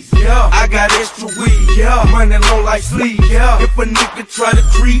cheese. I got extra weed, running low like sleep. If a nigga try to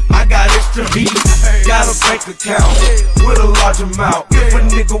creep, I got extra heat. Got a bank account with a large amount. If a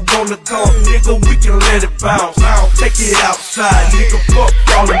nigga wanna go, nigga, we can let it bounce. Take it outside, nigga, fuck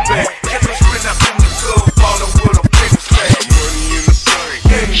falling back. Get the sprint up in the club, ballin' with a big stack. Money in the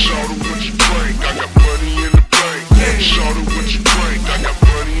bank, shout out what you drink. I got money in the bank, shout out what you drink. I got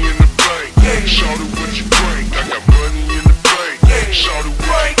money in the bank, shout out what you drink. I got money in the bank, shout out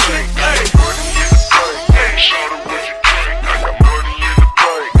what you drink. I got money in the bank, shout out what you drink. I got money in the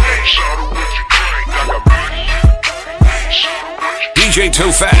bank, shout out what you drink. I got money in the bank, shout out what you drink. DJ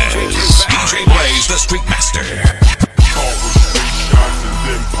TOPHAZ, DJ Blaze, the Street Master. Call with 3 shots and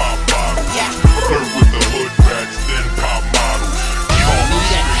then pop bottles. Flirt with the hood rats, then pop models. Call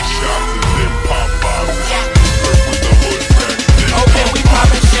with 3 shots and then pop bottles. Flirt with the hood rats, then Okay, we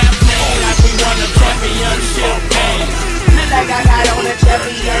poppin' champagne like we won a championship game. Look like I got on a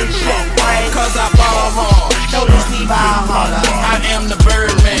championship ring. Cause I ball hard. Notice me ball harder. I am the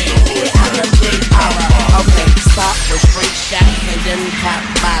Birdman. Okay, stop with straight shots and then pop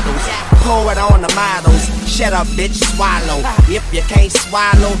bottles. Pour it on the models. Shut up, bitch, swallow. If you can't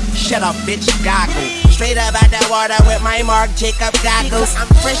swallow, shut up, bitch, goggle. Straight up out that water with my Marc Jacob goggles. I'm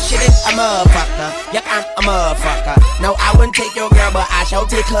fresher than a motherfucker. Yep, I'm a motherfucker. No, I wouldn't take your girl, but I shall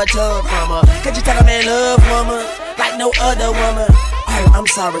take her tongue from her. Could you tell I'm in love, woman? Like no other woman. Oh, I'm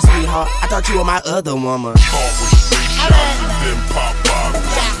sorry, sweetheart. I thought you were my other woman. call with 3 shots and then pop bottles.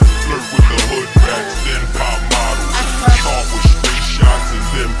 Flirt with the hood rats, then pop models. Call with 3 shots and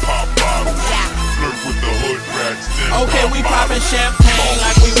then pop bottles. Flirt with the hood rats, then Okay, we poppin' champagne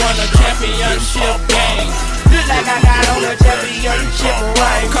like we won a championship game. Look like I got on a championship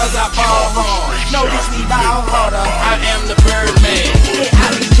ring. Cause I ball hard. Notice me ball harder. I am the Birdman. Yeah,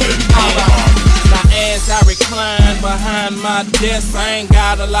 I be getting harder. Now as I recline behind my desk, I ain't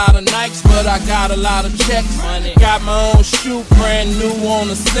got a lot of Nikes, but I got a lot of checks. Got my own shoe, brand new on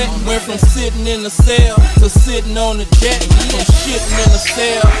the set. Went from sitting in the cell to sitting on the jet. From shitting in the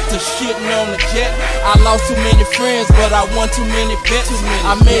cell to shitting on the jet. I lost too many friends, but I won too many bets.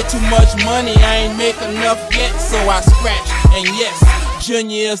 I made too much money, I ain't make enough yet, so I scratched. And yes,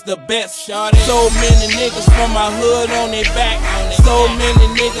 Junior is the best. So many niggas from my hood on their back. So many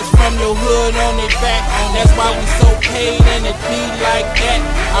niggas from your hood on their back. That's why we so paid and it be like that.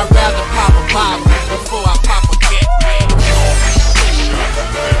 I'd rather pop a bottle before I pop a cat.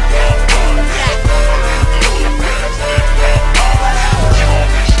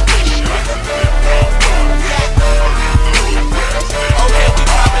 Okay, we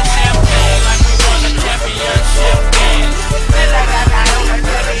poppin' champagne like we won a championship game.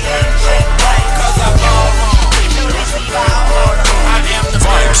 Cause I ball hard. I am the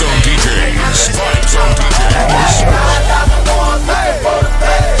Vibe Zone DJs. Vibe Zone DJs.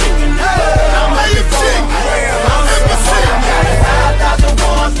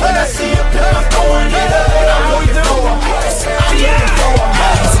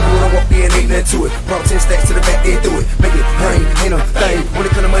 To it, brought 10 stacks to the back, then through it. Make it rain, ain't no thing. When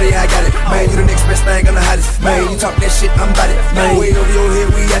it come to money, I got it. Man, you the next best thing, I'm the hottest. Man, you talk that shit, I'm about it. Man, way over your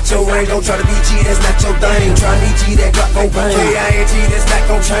head, we at your range. Don't try to be G, that's not your thing. Try me G, that Glock gon' bang. K-I-N-G, that's not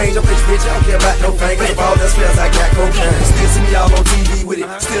gon' change. I'm bitch, I don't care about no thing. Cause all that spells, I got cocaine. Still see me all on TV with it.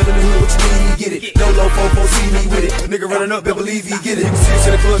 Still in the hood, what you need, he get it. No low fofo, see me with it. Nigga running up, better believe he get it. You can see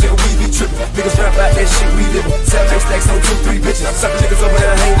to the club, nigga, we be trippin'. Niggas rap out that shit, we livin'. 7 stacks on 2, 3 bitches. Sucker niggas over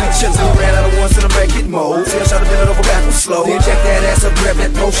there, hang with chips. Ran out of one, send them back, get mold. Tell shot to bend it over backwards slow. Then check that ass up, grab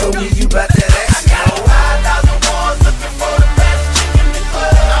that pole, show me you bout that ass. I got 5,000 ones looking for the best chick in the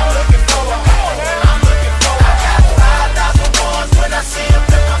club. I'm looking for a hoe. I'm looking for a I got 5,000 ones when I see them,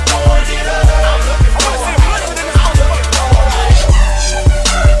 then I'm throwing it up. I'm looking for a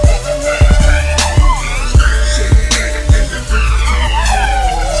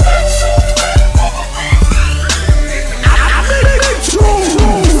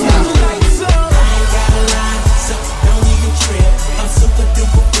I'm super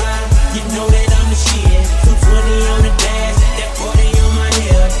duper fly, you know that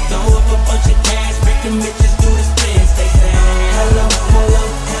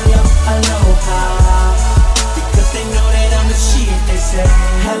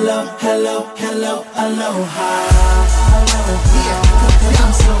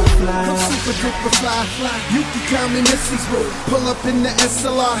super duper fly. You can call me Missy's Woo. Pull up in the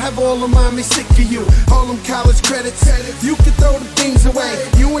SLR, have all of mommy sick of you. All them college credits, you can throw the things away.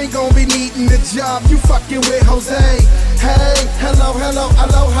 You ain't gonna be needing the job, you fucking with Jose. Hey, hello, hello,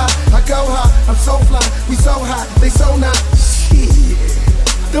 aloha, I go high, I'm so fly, we so high, they so not. Shit.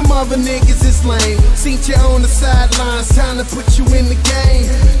 Them other niggas is lame. Seen you on the sidelines, time to put you in the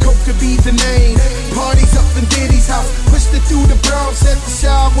game. Coke could be the name. Parties up in Diddy's house. Pushed it through the Bronx at the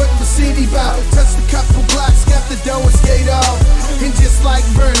shop. What the city bout? Touched a couple blocks, got the dough and skate off. And just like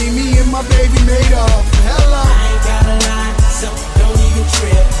Bernie, me and my baby made off. Hello. I ain't got a line, so don't even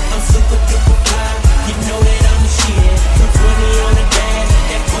trip. I'm super duper fly. You know that I'm the shit. Put 20 on the dash,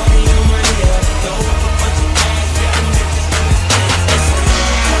 that 40 on my hip. Throw up a bunch of cash,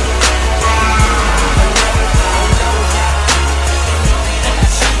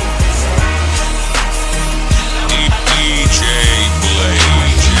 DJ Blaze.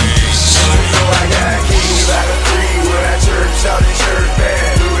 So I got keys like a 3 with that church, shout the church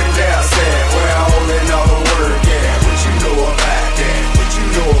band. Do it down, stand where I'm holding all the work. Yeah, what you know about that? What you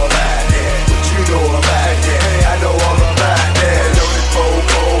know about that? What you know about that? Hey, I know all about that. Loaded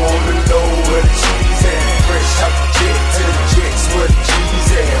popo on the low where the cheese at. Fresh out the jet to the jets where the cheese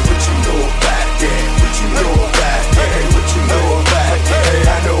at. What you know about that? What you know about that? Hey, what you know about that? Hey,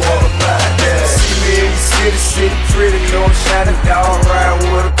 I know all about that. See me in the city pretty, no China dog.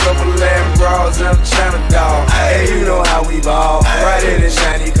 Riding with a couple Lamb bras and a China dog. Hey, you know how we ball. Right in the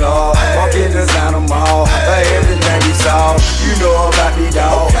shiny car. Walk in the Santa Mall. Hey, everything we saw. You know about me,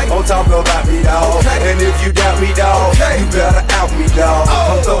 dog. Don't talk about me, dog. And if you doubt me, dog, you better out me, dog.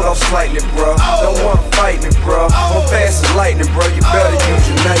 I'm throwed off slightly, bro. Don't wanna fight me, bro. I'm fast as lightning, bro. You better use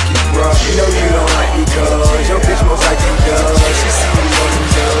your Nike, bro. You know you don't like me, cuz your bitch most like you does. She see me on the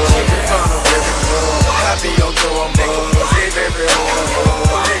judge. In front of every club. I be on throwing bugs. Give every home.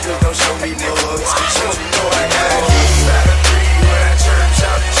 Niggas don't show me mugs. Show me know I got keys out of 3 with that church,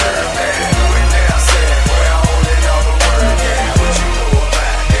 shout the church, man. Do it down, sad where I'm holding all the work. Yeah, what you know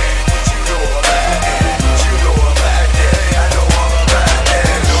about that? What you know about that? What you know about that? I know all about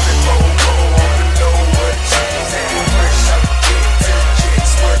that. Loaded popo on the low where the cheese at. Fresh out the jet to the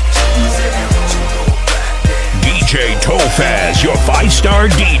jets where the cheese at. What you know about that? DJ TOPHAZ, your 5-star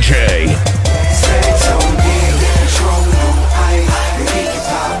DJ. Sex on me, control no ice. And we can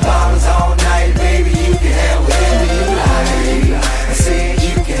pop bottles all night, baby. You can have whatever you like. I said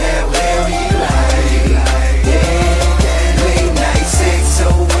you can have whatever you like. Yeah, late night sex so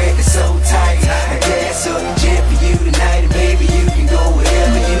wet and so tight. I gas up the jet for you tonight, and baby you can go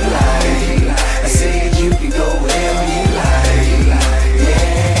wherever you like. I said you can go wherever you like. Yeah.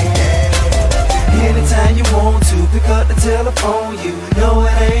 Anytime you want to, pick up the telephone. You know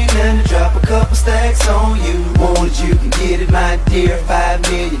it ain't nothing to drop a couple stacks on you. Want it, you can get it, my dear. $5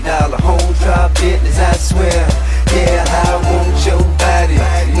 million home drop business, I swear. Yeah, I want your body,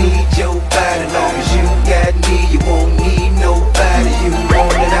 need your body. Long as you got me, you won't need nobody. You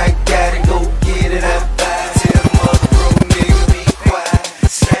want it, I got it, go get it, I buy it. Tell the mother broke nigga be quiet.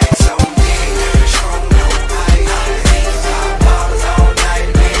 Stacks on me, control no ice. Pop bottles all night,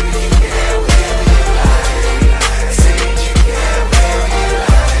 baby, you can have whatever you like. I said you can have whatever you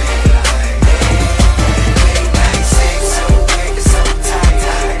like. Late night sex so wet and so tight.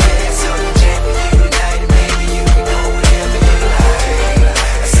 I gas up the jet for you tonight, and baby you can go wherever you like.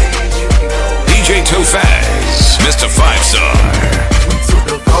 I said you can go. DJ TOPHAZ, Mr. 5-star. We took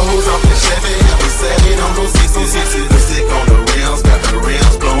the goals off the Chevy and we set it on those 606s. We stick on the rims, got the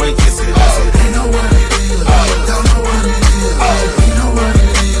rims blowing kisses. They know what it is, don't know what it is. We know what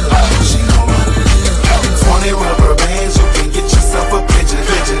it is, she know what it is. 20 rubber bands, you can get yourself a picture.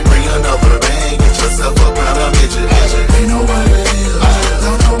 Bring another band, get yourself a pound of midget. They know what it is,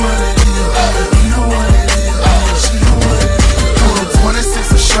 don't know what it is. We know what it is, she know what it is. Pull up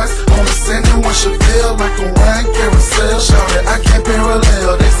 26 of shots on the center, one should feel like a wine carousel. Shout it, I can't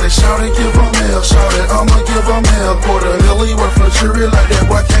parallel. They say shout it, give 'em hell. Shout it, I'ma give 'em hell. Quarter million worth of jewelry like that,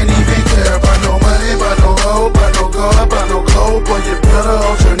 boy can't even care. Buy no money, buy no hoe, buy no car, buy no clothes. Boy, you better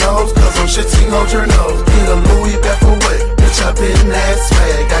hold your nose, cause I'm shitty, hold your nose. Get a Louis back away, bitch, I been that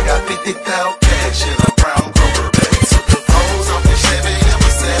swag. I got 50,000 cash in a brown rubber bag. Took the pose off the Chevy and we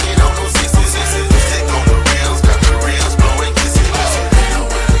set it on those 606s. We stick on the rims, got the rims blowing kisses. They know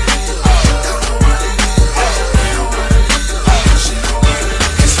what it is, don't know what it is. They know what it is, she know what it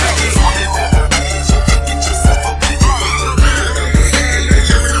is. It's like it's on it, rubber bands, you can get yourself a picture.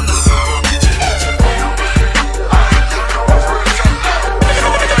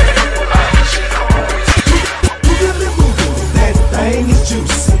 That thing is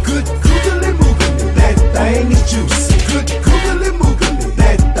juicy. Good googly moogly. That thing is juicy. Good googly moogly.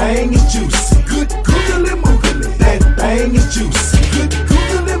 That thing is juicy.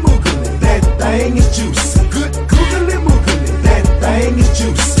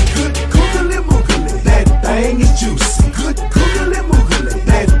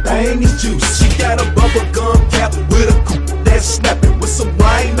 juice. She got a bubble gum cap with a coupe that's snapping, with some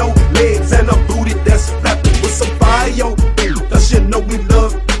rhino legs and a booty that's flapping, with some bio. Cause you know we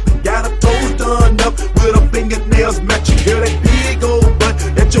love. Got her toes done up with her fingernails matching. Girl, that big old butt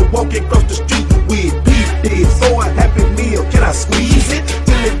that you're walking across the street with. Beef this for a happy meal. Can I squeeze it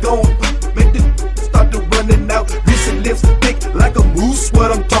till it gon' make the start to running out? Recent lips thick like a moose.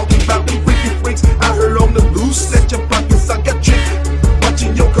 What I'm talking about? We freaky freaks. I heard on the loose. Let your pockets suck a trick.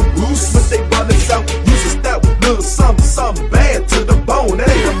 Watching your caboose, but they running out. Use a stout, little something bad to the bone. That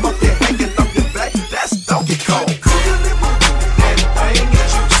ain't a monkey hanging off your back. That's Donkey Kong.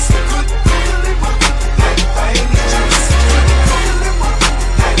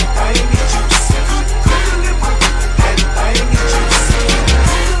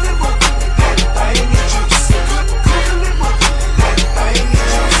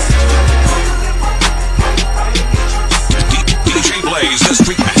 The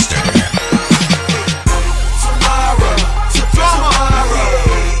Street Master. Tomorrow.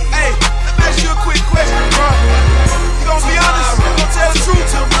 Hey, let me ask you a quick question, bro. You gonna be honest? You gonna tell the truth?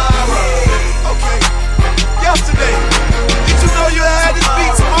 Tomorrow. Okay. Yesterday, did you know you had this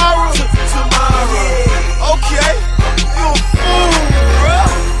beat tomorrow? Tomorrow. Okay. You a fool, bro.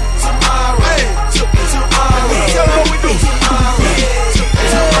 Tomorrow. Hey, tomorrow. Tell me what we do tomorrow.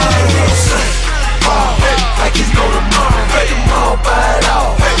 Like it's no tomorrow, hey, tomorrow by it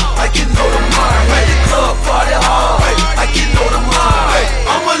all. Hey, like it's no tomorrow, hey, the club party hard. Hey, like it's no tomorrow, hey,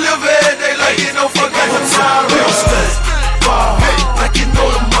 I'ma live every day like it's no fucking tomorrow. Real studs, ball, hey, like it's no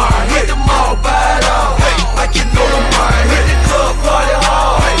tomorrow, hey, tomorrow by it all. Hey, like it's no tomorrow, hey, the club party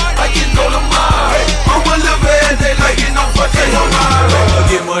hard. Hey, like it's no tomorrow, hey, I'ma live every day like it's no fucking tomorrow.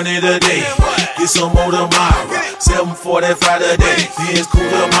 Get money today, get some more tomorrow. 7:45 today, then it's cool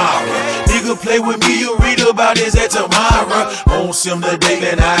tomorrow. Nigga play with me, you read about this at tomorrow. On sim today,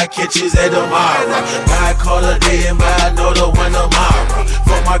 man, I catch his at tomorrow. I call a day and buy another one tomorrow.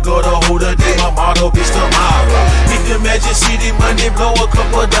 Fuck my girl the whole day, my motto bitch tomorrow. Hit the Magic City Monday, blow a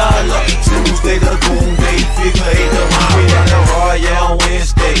couple dollars. Tuesday the goon day, figure 8 tomorrow. At the Royale on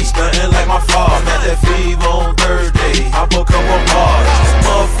Wednesday, stunting like my father. Got that fever on Thursday, pop a couple bars.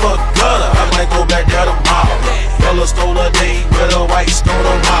 Motherfuck gutter, I might go back there tomorrow. Yellow stole a day, with a white stone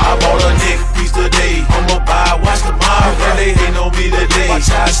tomorrow. I bought a neck piece today, I'ma buy a watch tomorrow. And they hate on me today, watch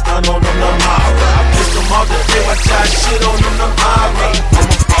how I stun on them tomorrow. I pissed them off today, watch how I shit on them tomorrow.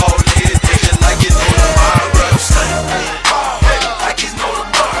 I'ma fall in, take it like it's no tomorrow. Like it's no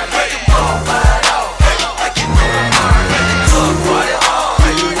tomorrow, hey, tomorrow by it all. Hey, like it's no tomorrow, hey, the club party hard.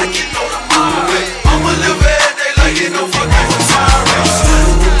 Hey, like it's no tomorrow, hey, I'ma live every day like it's no fucking tomorrow.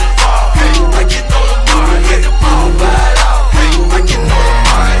 Hey, like it's no tomorrow, hey, tomorrow by it all. Hey, like it's no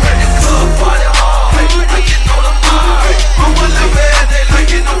tomorrow, hey, the club party hard. Hey, like it's no tomorrow, hey, I'ma live every day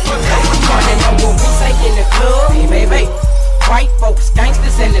like it's no fucking tomorrow. They know what we say in the club, hey baby. White folks,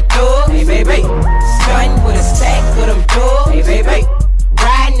 gangsters in the club, hey baby. Stunting with a stack of them dubs, hey baby.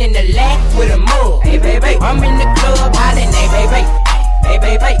 Riding in the lack with a mug, hey baby. I'm in the club, hollering, hey baby. Hey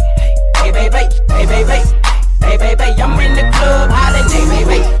baby, hey baby, hey baby. Hey baby, I'm in the club, hollering, hey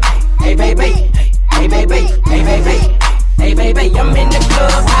baby. Hey baby, hey baby, hey baby. Hey baby, I'm in the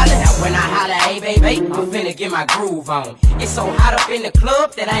club hollering. Now when I holler, hey baby, I'm finna get my groove on. It's so hot up in the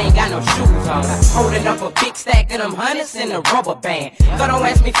club that I ain't got no shoes on. Holding up a big stack of them hundreds in a rubber band. So don't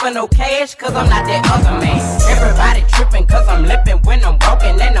ask me for no cash, cause I'm not that other man. Everybody tripping cause I'm lipping when I'm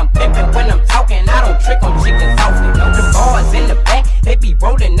walking, and I'm pimping when I'm talking. I don't trick on chickens often. No, the boys in the back, they be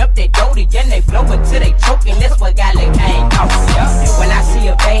rolling up their doty and they blow until they choking. That's what got like ain't talking. And when I see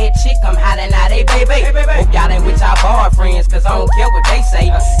a bad chick, I'm hollering out, hey baby. Hope y'all ain't with y'all boyfriends, cause I don't care what they say,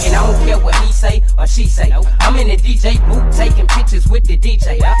 and I don't care what he say or she say. I'm in the DJ booth taking pictures with the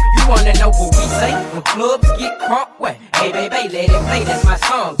DJ. You wanna know what we say when clubs get crunk? What? Hey baby, let it play, that's my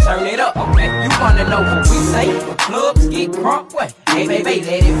song, turn it up. Okay. You wanna know what we say when clubs get crunk? What? Hey baby,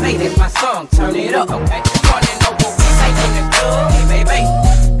 let it play, that's my song, turn it up. Okay. You wanna know what we say in the club? Hey baby,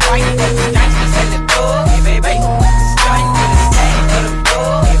 white folks, gangsters in the club. Hey baby, stunting with a stack of them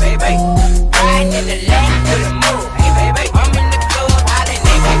dubs. Hey baby, riding in the lane with a move. Hey baby, I'm in the club, hollering.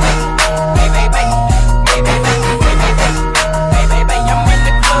 Hey baby, hey baby, hey baby, hey baby, hey baby, I'm in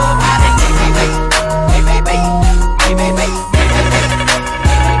the club, hollering. Hey baby, hey baby, hey baby, hey baby.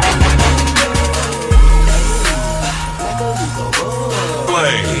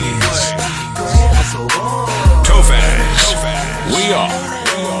 Blaze. TOPHAZ. We are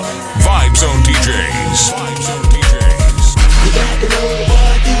Vibe Zone DJs. You got to know the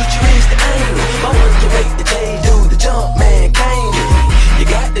boy, do what you raise the aim. My work to make the change, do the jump, man, came. You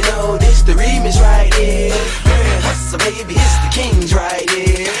got to know this, the remix right here. Girl, hustle, baby, it's the kings right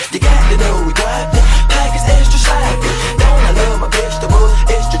here. You got to know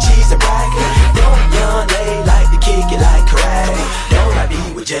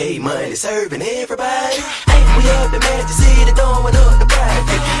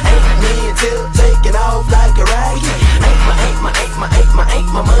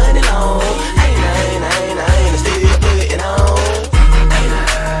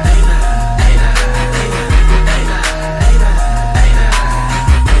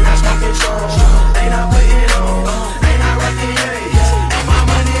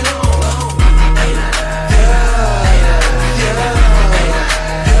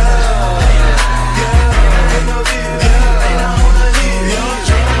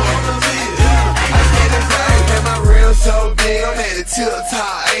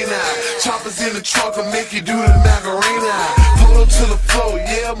Choppers in the trunk will make you do the Macarena. Pull up to the floor,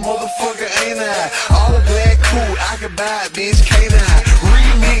 yeah, motherfucker, ain't I? All black cool, I can buy it, bitch, can't I?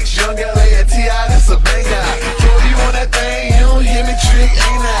 Remix, Young LA and T.I., this a banger. Throw you on that thing, you don't hear me trick,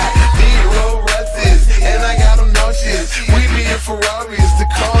 ain't I? Big roll Russes, and I got them nauseous. We be in Ferraris, the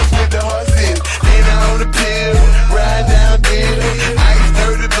cars with the horses. Ain't I on the pill, ride down deal. Ice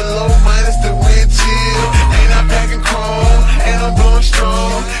 30 below, minus the wind chill. Ain't I packing chrome, and I'm blowing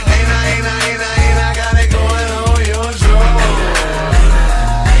strong. Ain't I got it going on your drum.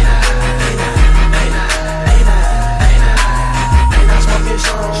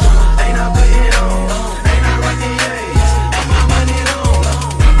 Ain't I putting it on? Ain't I rocking yays? Put my money on.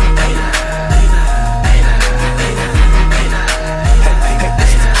 Ain't I?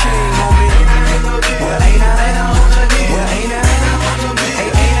 This is the king, homie. Well, ain't I on the beat? Well, ain't I on the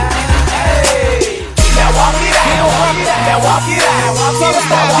beat? Hey, now walk it out. Now walk it out.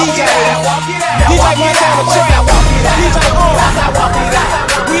 Superstar DJ. DJ Montana Trap. DJ On. Walk it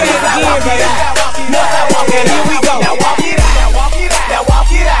out. We ain't again, baby. Once I walk it, here we go. Now walk it out. Now walk it out. Now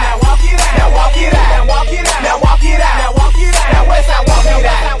walk it out. Now walk it out. Now walk it out. Now walk it out. Now walk it out. Now west side walk it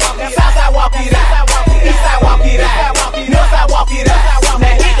out. South side walk it out. East side walk it out. North side walk it out.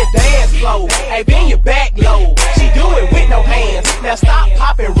 Now hit the dance floor. Hey, bend your back low. She do it with no hands. Now stop,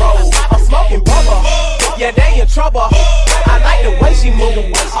 pop and roll. I'm smoking bubble. Yeah, they in trouble. I like the way she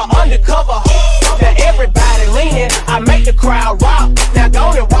move. I'm undercover. Now everybody leaning. I make the crowd rock. Now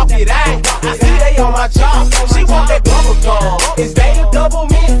go and walk it out. I see they on my job. She want that bubble gum. Is they a double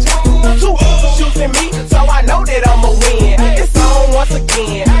mint? Two shooting me, so I know that I'ma win. It's on once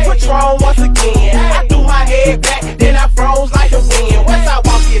again. Patron once again. I threw my head back, then I froze like the wind. West side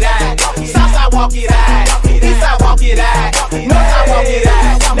walk it out. South side walk it out. East side walk it out. North side walk it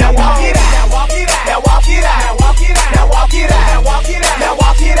out. Now walk it out. Now walk it out. Now walk it out. Now walk it out. Now walk it out. Now walk it out. Now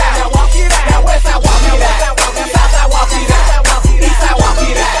walk it out. Now walk it out. Now west side walk it out. South side walk it out. East side walk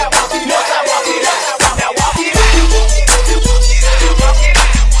it out. North side walk it out. Now walk it out.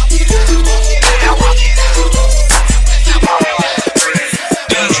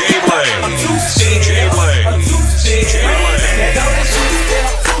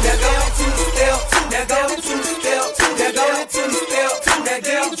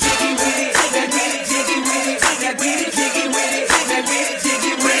 DJ Blaze. DJ Blaze.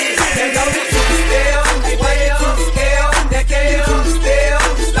 DJ Blaze.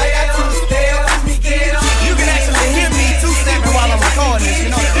 You can actually hear me two-stepping while I'm recording this. You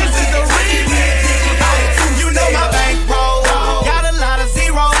know that. This is the remix. You know my bankroll. Got a lot of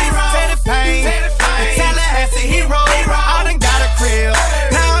zeros. Teddy Payne. Tallahassee hero. I done got a crib.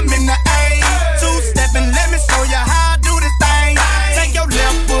 Now I'm in the A. Two-stepping. Let me show you how I do this thing. Take your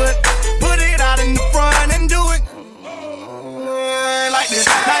left foot. Put it out in the front and do it like this.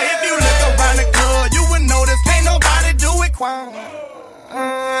 Now if you look around the club, you would notice can't nobody do it quite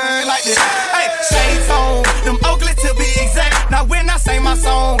like this. Hey, shades on, them Oakley to be exact. Now when I sing my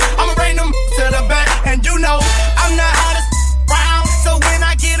song, I'ma bring them to the back. And you know, I'm the hottest round. So when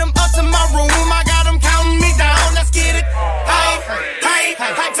I get them up to my room, I got them counting me down. Let's get it. Hey,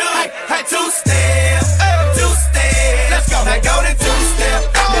 two-step, two-step. Let's go. Now go to two-step.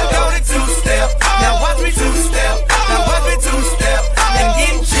 Now go to two-step. Now watch me two-step. Now watch me two-step. And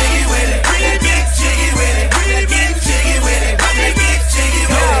get jiggy with it. Really get jiggy with it. Really get jiggy with it. Really get jiggy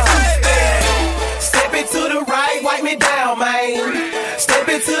with it. Step it to the right, wipe me down, man. Step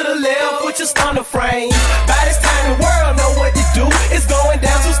it to the left, put your stunner frame. By this time the world know what to do. It's going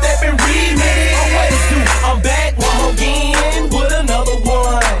down, so step and remix. What to do? I'm back one more again with another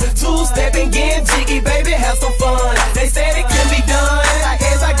one. Two-step and get jiggy, baby, have some fun. They said it can be done, I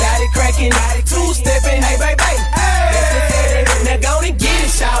guess I got it cracking. Two-stepping, hey, baby, hey. Now go and get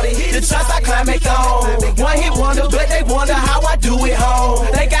it, shouty. The trust I climb it on. One hit wonder, but they wonder how I do it home.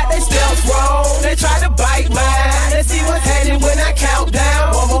 They got their steps wrong, they try to bite mine. Let's see what's happening when I count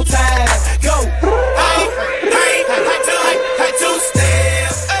down one more time. Go. Hey,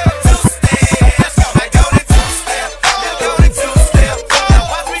 two-step. Two-step. Let's go. Now go to two-step. Now go to two-step. Now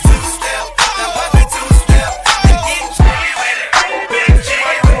watch me two-step. Now watch me two-step. And get jiggy with it. Get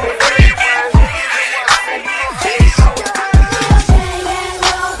jiggy with it.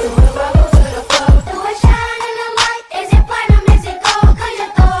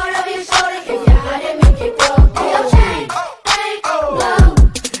 Oh.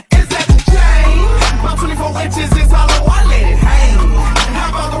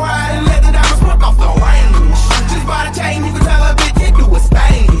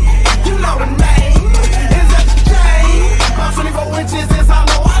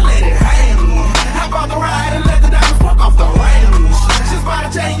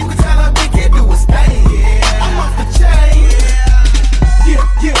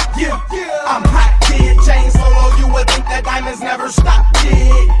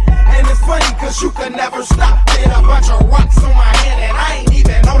 cause you can never stop it. A bunch of rocks on my hand and I ain't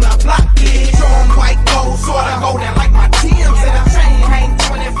even on the block yet. Show 'em white gold, sorta golden like my Tim's. And a chain hang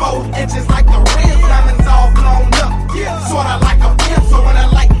 24 inches like the rims. Diamonds all blown up, sorta like a pimp. So when the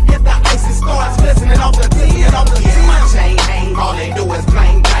light hit the ice, it starts glistening off the tin. My chain hang, all they do is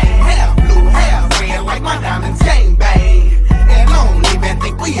bang bang. Hair blue, hair red like my diamonds gang bang. And I don't even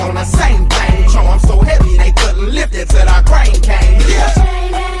think we on the same thing. Show 'em so heavy they couldn't lift it till the grain came.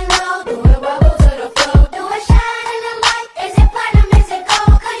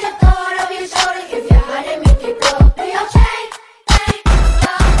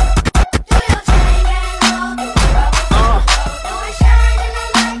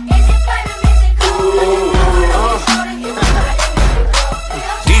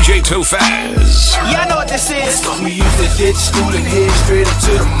 TOPHAZ. Y'all know what this is. We used to ditch school and head straight up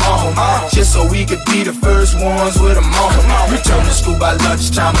to the mall, just so we could be the first ones with a mall. Return to school by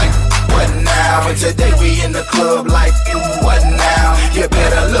lunchtime like, what now? And today we in the club like, what now? You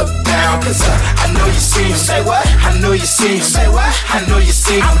better look down, cause I know you see him. Say what? I know you see him. Say what? I know you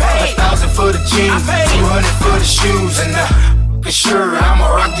see him. 1,000 for the jeans, 200 for the shoes, and sure,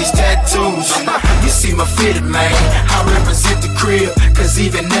 I'ma rock these tattoos. You see my fitted, man, I represent the crib. Cause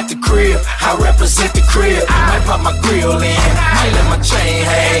even at the crib, I represent the crib. Might pop my grill in, might let my chain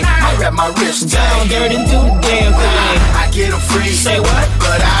hang, might wrap my wrist down dirty and do the damn thing. I get them free, say what?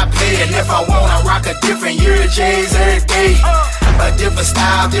 But I pay, and if I want, I rock a different year J's every day. A different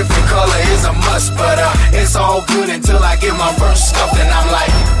style, different color is a must. But it's all good until I get my verse stuffed. And I'm like,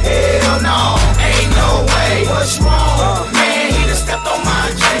 hell no, ain't no way. What's wrong? Man, he done stepped on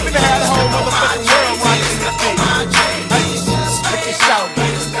my chain. He done stepped on my chain. He done stepped on my chain. Check it out.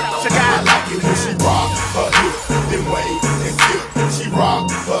 Check out. I like it when she rock her hip, then wave and skip. She rock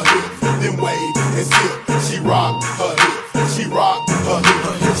her hip, then wave and skip. She rock her hip, she rock her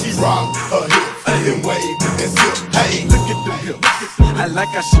hip, she rock her hip, then wave and skip. Hey, look at the hip. I like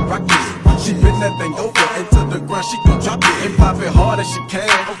how she rock it. She bend that thing over into the ground, she gon' drop it and pop it hard as she can.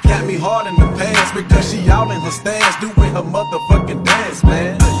 Got me hard in the pants because she out in her stance doing her motherfucking dance,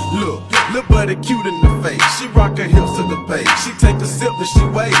 man. Look, little buddy cute in the face. She rock her hips to the bass. She take a sip and she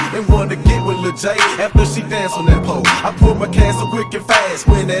wait and wanna get with Lil J after she dance on that pole. I pull my can so quick and fast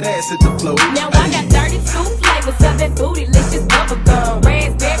when that ass hit the floor. Now I got 32 flavors of that bootylicious bubblegum.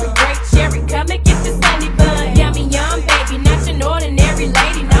 Raspberry, grape, cherry, come and get this honey bun. Yummy, yum, baby, not your ordinary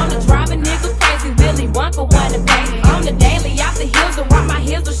lady. Known to drive a nigga crazy, Willy Wonka wanna baby. On the daily, off the hills, or rock my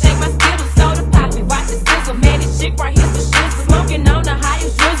heels, or shake my skittles, soda poppin', watch the sizzle. Man, this shit right here's the shizzle. Smoking on the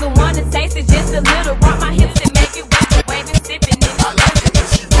highest drizzle, wanna taste it just a little. Rock my hips and make it wave, waving, sipping it. I like it when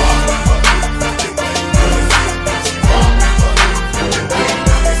she rock her hips, then wave, she rock her hips, then wave,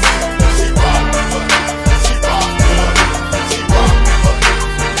 she rock her hips, she rock her hips, she rock her hips, then wave.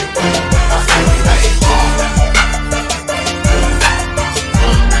 I say, hey,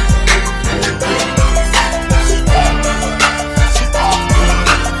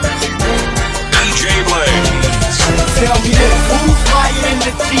 tell me this, who's flying in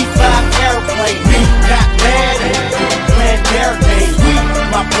the G5 airplane? Me, got mad and playing their game. We,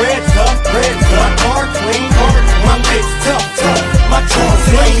 my bread's up, my car clean, my bitch tough, my trunk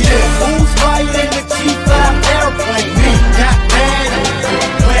clean. Who's flying in the G5 airplane? Me, got mad and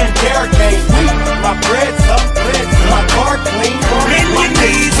playing their game. We, my bread's up, my car clean. Bend your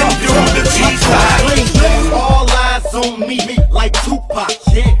knees and do the G5. All eyes on me like Tupac.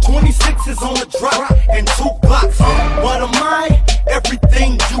 26 is on the drop and 2 blocks. What am I?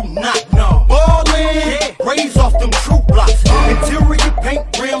 Everything you not know. Ballin', raise off them true blocks. Interior paint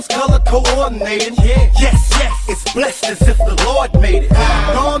rims, color coordinated. Yes, it's blessed as if the Lord made it.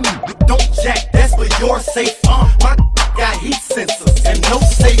 Don't jack, that's for your safe. My got heat sensors and no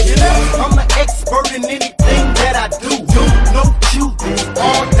safety. I'm an expert in anything that I do. No Cubans,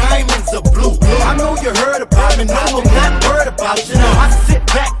 all diamonds are blue. I know you heard about me, no, I'm not worried about you. I sit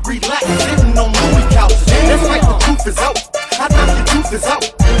back, relax, sitting on Louis couches. That's like the truth is out. I knock your tooth is out.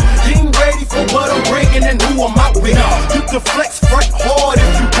 You ain't ready for what I'm bringing and who I'm out with. You can flex front hard if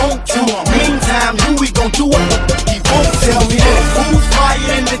you want to. Meantime, we gon' do what he won't. Tell me this, who's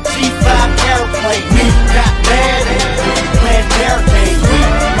flying in the G5 airplane? Me, got mad and playing their game. We,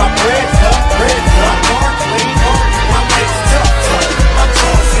 my bread's up, my car clean, my bitch tough, my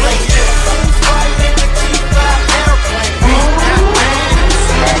trunk clean. Who's flying in the G5 airplane? Me, got mad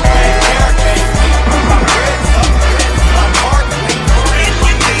and playing their game. We, my bread's up, my car clean.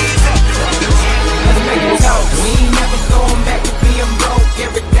 Let's make it talk. We ain't never going back to being broke.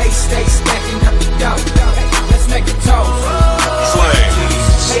 Every day stay stacked.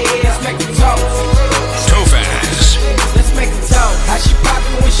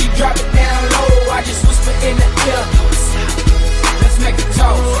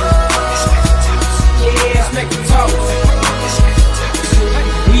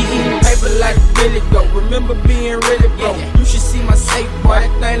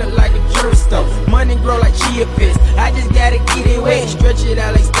 a piss. I just gotta get it wet, stretch it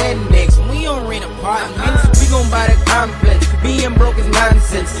out like standing next. We don't rent apartments, we gon' buy the complex. Being broke is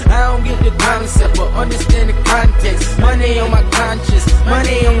nonsense. I don't get the concept, but understand the context. Money on my conscience,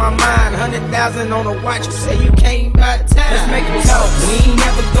 money on my mind. 100,000 on a watch, you say you can't buy time. Let's make it talk. We ain't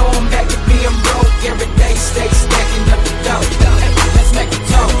never going back to being broke. Every day stay stacking up the dough. Let's make it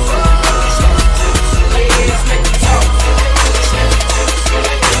talk. Let's make it talk.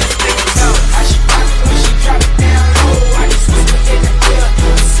 I should rock it when she drop it down low. I just whisper in the ear.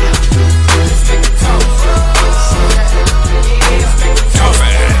 Let's make it talk.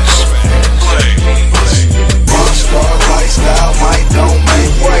 TOPHAZ, play. Rockstar lifestyle, might don't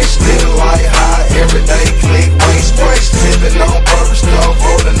make waste. Little like high, everyday click, waste. Sipping on purpose stuff,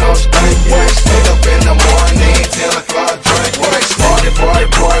 rolling on stank waste. Wake up in the morning, 10 o'clock, drink waste.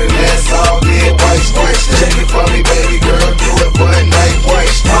 Party, let's all get waste. Check it for me, baby girl, do it, but it ain't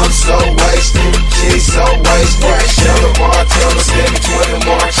waste. I'm so wasted, she's so wasted. Tell the bartender, send me 20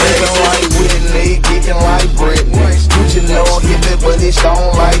 more checks. Shaking like Whitney, kicking like Britney. You know hit it, but it's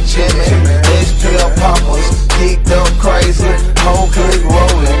on like Jimmy. Let's pill poppers, geeked up crazy. Whole clique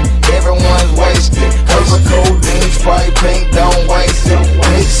rolling, everyone's wasted. Cause of codeine, Sprite, pink, don't waste it.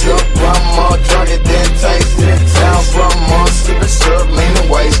 Mix up, I'm more drunk it than taste it. Sounds from more, sipping syrup, meaning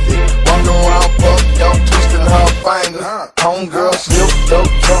wasted. Walking around, fucked up, twisting her fingers. Homegirl slipped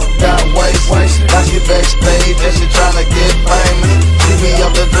up, drunk, got wasted. Now she backstage and she tryna get famous. See me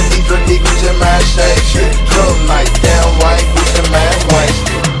up the drinky, Gucci man shake shit. Club night, damn right, Gucci man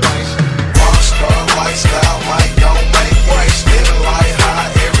wasted. Rockstar lifestyle, might don't make waste. Living like high,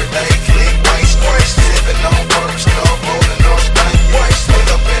 everyday click, waste. Sipping on work stuff, rolling on stank waste.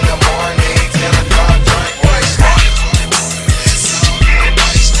 Wake up in the morning, 10 o'clock, drink waste.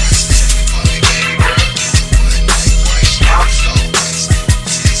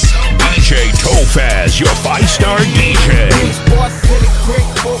 DJ TOPHAZ, your 5-star DJ. Boy, silly, quick,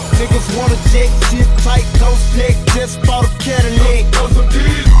 folk niggas wanna jet, shit tight, no slick, just bought a Cadillac.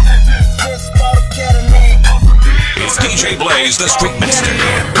 Just bought a Cadillac. It's DJ Blaze, the Street Master.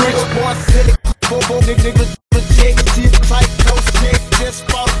 Rich boy, silly, folk niggas wanna jet, shit tight, no slick, just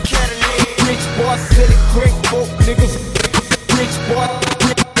bought a Cadillac. Rich boy, silly, quick, folk niggas. Rich boy,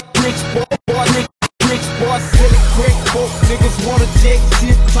 silly, quick, folk niggas wanna jet,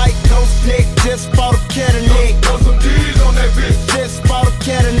 shit tight, no slick, just bought a Cadillac. Throw some D's on that bitch. Just bought a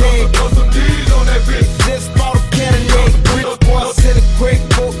Cadillac. Throw some D's on that bitch. Just bought a Cadillac. Rich boy, silly, quick,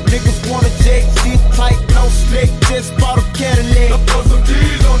 folk niggas wanna jet, shit tight, no slick, just bought a Cadillac. Throw some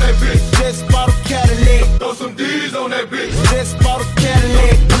D's on that bitch. Just bought a Cadillac. Throw some D's on that bitch. Just bought a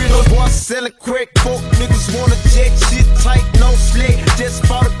Cadillac. Rich boy, silly, quick, folk niggas wanna jet, shit tight, no slick, just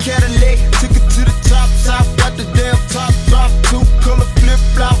bought a Cadillac. Took it to the top, got the damn top drop, 2-color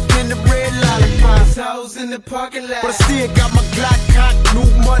flip-flop in the red lollipop. House in the parking lot, but I still got my Glock cock, new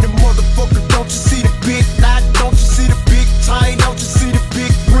money, motherfucker. Don't you see the big knot? Don't you see the big tie? Don't you see the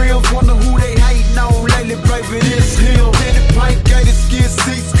big grills? Wonder who they hating on lately, baby. This hill, Penny Pint, gated skin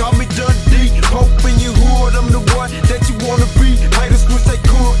seats, call me Dundee. Hoping you hood, I'm the one that you wanna be. Haters wish they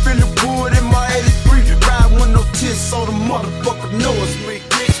could feel the wood in my 83. Ride with no tits, so the motherfucker know it's me.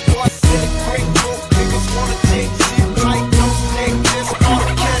 Rich boy, silly, great broke niggas wanna take shit tight, no snake, just bought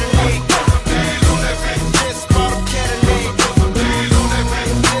a Cadillac. Just bought a Cadillac.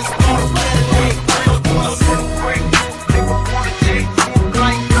 Just bought a Cadillac. Rich boy, silly, great broke niggas wanna take shit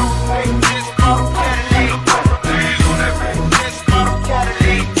tight, no snake, just bought a Cadillac. Just bought a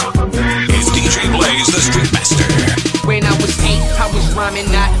Cadillac. It's DJ Blaze, the Street Master. When I was 8, I was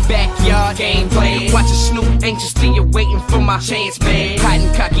rhyming, not backyard gameplay. Watching Snoop anxiously waiting for my chance, man. Hot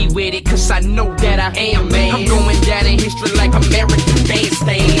and cocky with it, cause I know that I am, man. I'm going down in history like American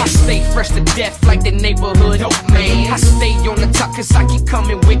Bandstand. I stay fresh to death like the neighborhood dope, man. I stay on the top cause I keep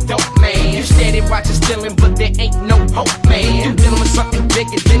coming with dope, man. You steady watching stealing, but there ain't no hope, man. You dealing with something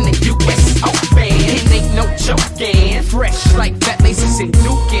bigger than the US Open. It ain't no joking. Fresh like fat laces and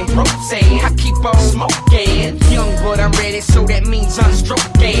Duke and Roseanne. I keep on smoking. Young but I'm ready, so that means I'm stroking.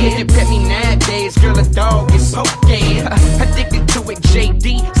 If you pet me nowadays, girl, a dog is smoking. Addicted to it,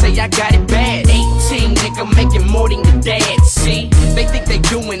 JD, say I got it bad. 18, nigga, making more than your dad. See, they think they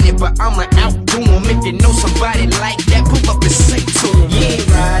doing it, but I'ma outdo them. If you know somebody like that, pull up and say to them. You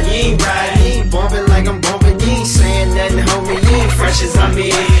ain't ride, you ain't bumping like I'm bumping. You ain't saying nothing, homie, you ain't fresh as I'm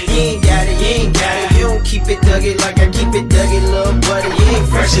in. You ain't got it, you don't keep it duggy like I keep it duggy, little buddy. You ain't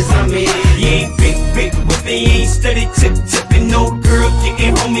fresh as I'm in. You ain't big whipping, you ain't steady tipping, no girl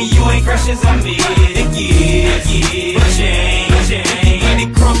kicking, homie, you ain't fresh as I'm in. Yeah, but you ain't get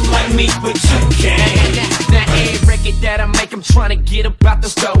it crunk like me, but you can't. Now, break it down. that I make, I'm trying to get about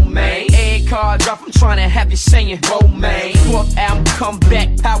the domain. Egg card drop, I'm trying to have you saying romaine. Fourth album, come back,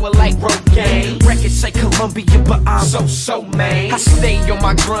 power like Rogaine. Records say Columbia, but I'm so main. I stay on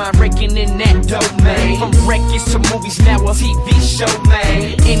my grind, raking in that domain. From records to movies, now a TV show,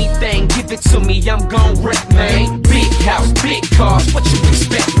 man. Anything, give it to me, I'm gon' wreck, man. Big house, big cars, what you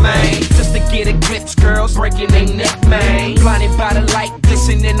expect, man? Just to get a glimpse, girls breaking their neck, man. Blinded by the light,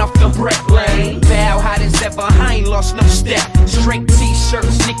 glistening off the brick lane. Bow hot as ever, I ain't lost no step. Straight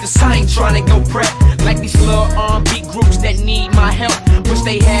t-shirts, sneakers, I ain't tryna go prep. Like these little R&B groups that need my help. Wish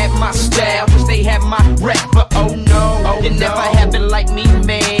they had my style, wish they had my rep. But oh no, it never happened like me,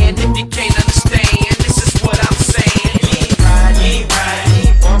 man. If you can't understand, this is what I'm saying. You ain't ride, you ain't ride, you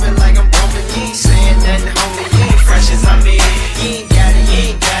ain't bumping like I'm bumping. You ain't saying nothing, homie, you ain't fresh as I'm in. You ain't got it, you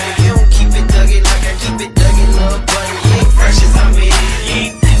ain't got it. You don't keep it duggy like I keep it duggy, little buddy. You ain't fresh as I'm in. You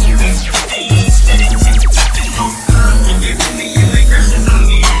ain't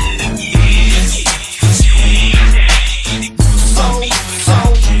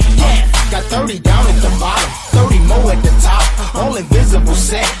got 30 down at the bottom, 30 more at the top. All invisible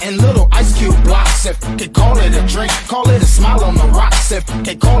set and little ice cube blocks. If can call it a drink, call it a smile on the rocks. If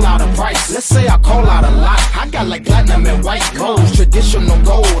can call out a price, let's say I call out a lot. I got like platinum and white gold, traditional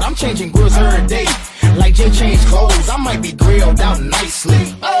gold. I'm changing grills every day, like Jay changed clothes. I might be grilled out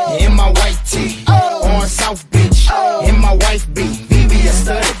nicely in my white tee on South Beach, in my wife beat. VVS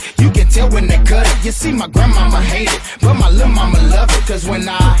studded, you can tell when they cut it. You see, my grandmama hate it, but my little mama love it. Cause when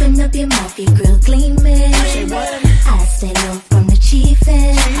I open up your mouth, your grill gleaming. I stay low from the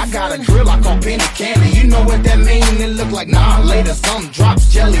chiefin'. I got a grill I call penny candy. You know what that mean? It look like later some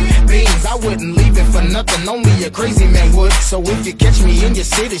drops jelly beans. I wouldn't leave it for nothing, only a crazy man would. So if you catch me in your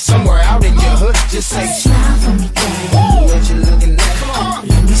city, somewhere out in your hood, just say smile for me, daddy. What you looking at? Come on,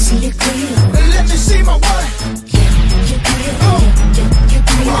 let me see your grill. Let you see my what? Your grill.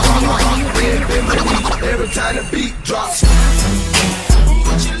 Every time the beat drops.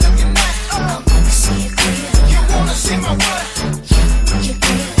 What you looking at? Let me see your grill. You wanna see my what?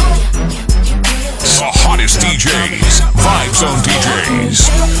 The hottest DJs, Vibe Zone DJs.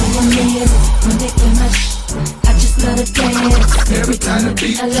 I just love to dance. Every time the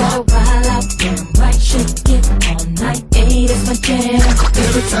beat I love to wild out, damn right, shake it all night. Hey, that's my jam.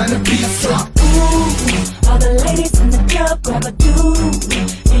 Every time the beat drop. Ooh, all the ladies in the club grab a dude.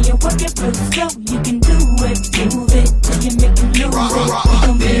 And you work it real slow, you can do it. Move it till you make it lose it. We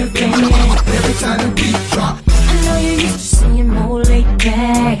gon' be a fan. Every time the beat drop. I know you used to seeing more laid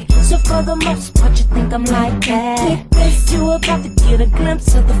back, so for the most part you think I'm like that. With this, you about to get a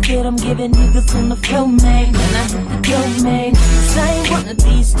glimpse of the fit I'm giving niggas on the floor, man. When I hit the door, man, 'cause I ain't one of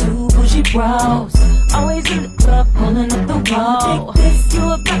these two bougie bros, always in the club pulling up the wall. With this, you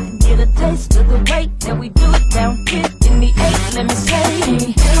about to get a taste of the way that we do it down here in the 8. Let me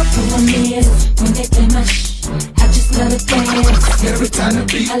say, who I'm is when they play my I just love to dance. Every time the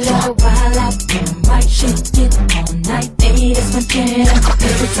beat I love to wild out, damn right, shake it all night. Hey, that's my jam.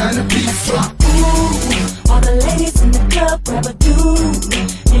 Every time the beat drop. Ooh, all the ladies in the club grab a dude.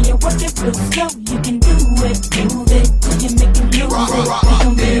 And you work it real slow, you can do it. Move it till you make it lose it. We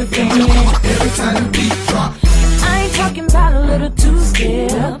gon' be a fan. Every time the beat drop. I ain't talking about a little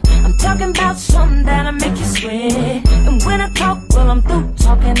two-step, I'm talking about something that'll make you sweat. And when I talk, well I'm through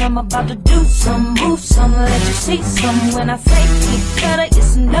talking, I'm about to do some, move some, let you see some. When I say get better,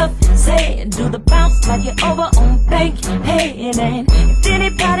 it's enough said. Do the bounce like you're over on Bankhead. And if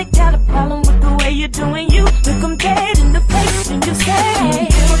anybody got a problem with the way you're doing you, look them dead in the face and you say,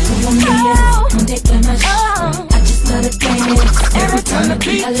 oh, they play my I just love to dance. Every time the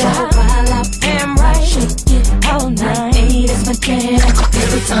beat drop, damn right, shake it all night. Hey, that's my jam.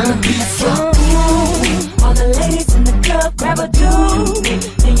 Every time the beat drop. All the ladies in the club grab a dude.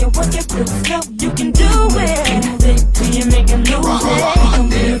 And you work it real slow, you can do it. Move it till you make it lose it.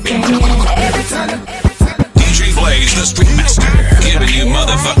 Every time DJ Blaze, the Street Master, giving you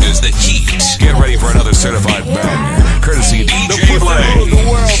motherfuckers the heat. Get ready for another certified banger, courtesy DJ Blaze.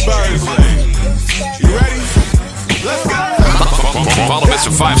 You ready? Let's go! Follow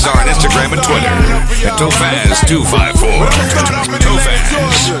Mr. 5-Star on Instagram and Twitter at TOPHAZ254.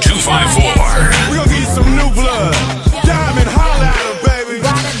 TOPHAZ254. We're gonna get you some new blood. Diamond, holla at him, baby.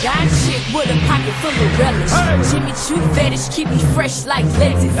 Ride or die shit with a pocket full of relish. Jimmy Choo fetish keep me fresh like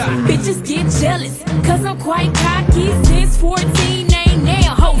lettuce. Bitches get jealous, cause I'm quite cocky. Since 14, ain't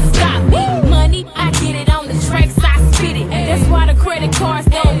now, ho, stop me. Money, I get it on the tracks, I spit it. That's why the credit cards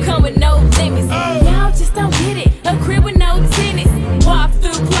don't come with no limits. Y'all just don't get it, a crib with no tenants. Walk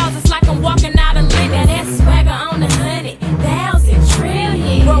through closets like I'm walking out of linen. Now that's swagger on the 100,000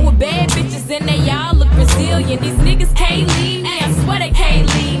 trillion. Grow with bad bitches and they all look Brazilian. These niggas can't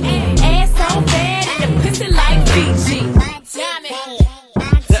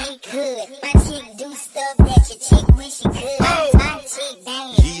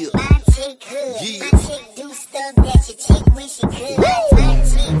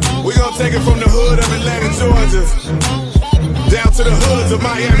take it from the hood of Atlanta, Georgia, down to the hoods of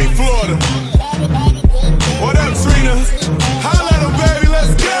Miami, Florida. What up, Trina? Holla at 'em, baby,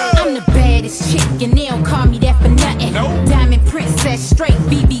 let's go. I'm the baddest chick, and they don't call me that for nothing. Nope. Diamond princess, straight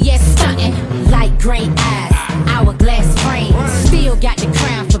VBS stunting. Light gray eyes, hourglass frame. Still got the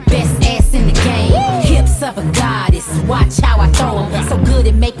crown for best ass in the game. Hips of a goddess, watch how I throw 'em. So good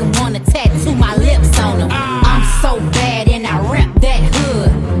it make 'em wanna tattoo my lips on 'em. I'm so bad and I rep that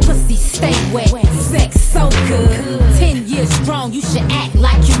hood. Pussy stay wet, sex so good. 10 years strong, you should act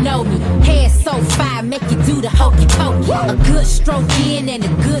like you know me. Hair so fire, make you do the hokey pokey. A good stroke in and a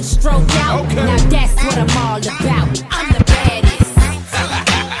good stroke out. Now that's what I'm all about. I'm the baddest.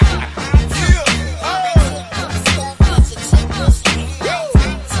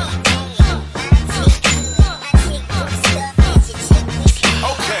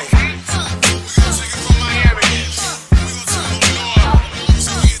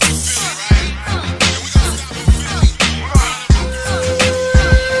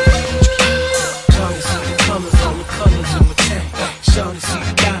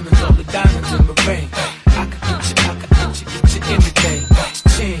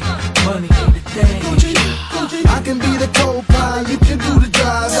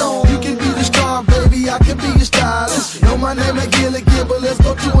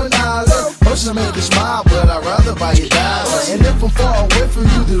 Make you smile, but I'd rather buy you diamonds. And if I'm far away from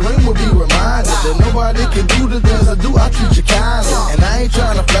you, the ring will be reminded that nobody can do the things I do. I treat you kindly, and I ain't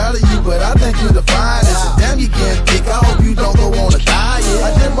trying to flatter you, but I think you're the finest. And damn, you getting thick. I hope you don't go on a diet.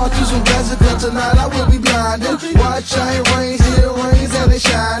 I just bought you some glasses, 'cause tonight I will be blinded. Watch chain rings, earrings, and they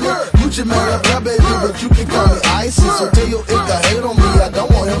shining. Gucci man, I baby, but you can call me Isis. So tell your if I hate on me, I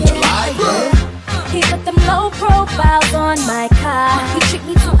don't want him to like me. He put them low profiles on my car. He treat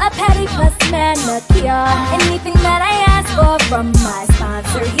me to a patty plus manicure. Anything that I ask for from my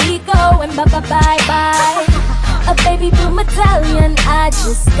sponsor, he go and bye-bye. A baby blue medallion I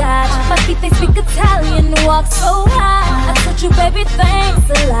just got. My feet, they speak Italian, walk so high. I told you, baby, thanks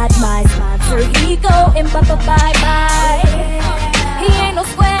a lot. My sponsor, he go and bye-bye. He ain't no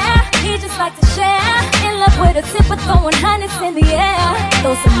square, he just like to share. In love with a tip of throwing hundreds in the air.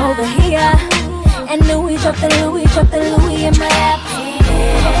 Throw some over here. And Louis drop the Louis in my lap.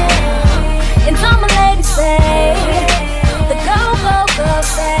 And all my ladies say, the go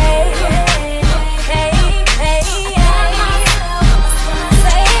say, hey, hey,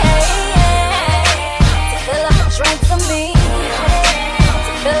 say, hey, to fill up a drink for me,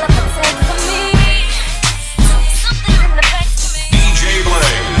 to fill up a tank for me, something in the bank for me. DJ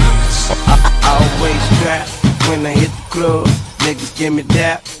Blaze. I always strap when I hit the club. Niggas give me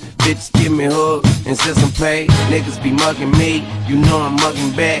dap. Bitches give me hug and since I'm paid, niggas be mugging me, you know I'm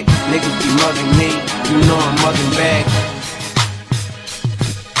mugging back. Niggas be mugging me, you know I'm mugging back.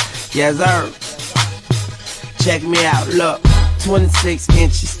 Yes sir. Check me out, look, 26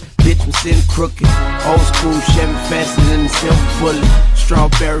 inches, bitch I'm sitting crooked. Old school Chevy faster than the silver bullet.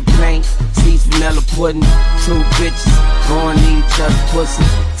 Strawberry paint, seeds vanilla pudding. Two bitches going to each other pussy.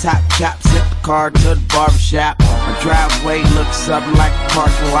 Top chop, sent the car to the barbershop. My driveway looks something like a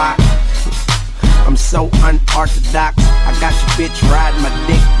parking lot. I'm so unorthodox. I got your bitch riding my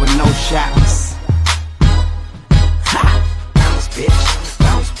dick with no shots. Ha! Bounce, bitch.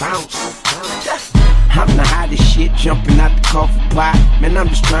 Bounce, bounce. I'm the hottest shit jumping out the coffee pot. Man, I'm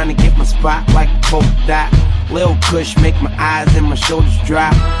just trying to get my spot like a polka dot. Lil Kush make my eyes and my shoulders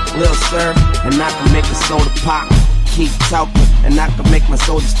drop. Lil Sir, and I can make a soda pop. Keep talking, and I can make my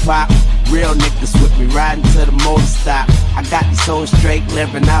soldiers pop. Real niggas with me riding to the motor stop. I got these hoes straight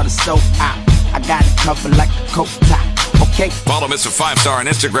living out of soap op. I got it covered like a coke top. Okay. Follow Mr. 5-Star on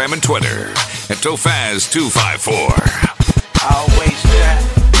Instagram and Twitter at TOPHAZ254. I always trap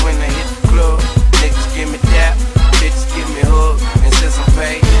when I hit the club. Niggas give me dap, bitches give me hug. And since I'm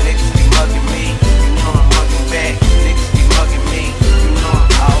paid, niggas be mugging me. You know I'm mugging back. Niggas be mugging me. You know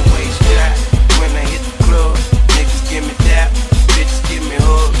I'm always trap when I hit the club. Niggas give me dap, bitches give me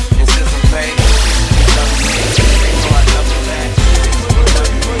hug. And since I'm paid, they love me. They know I love you back.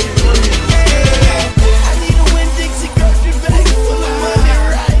 I need a Winn-Dixie grocery bag full of money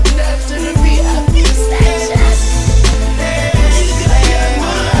right now to the VIP station. You got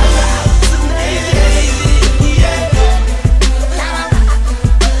money.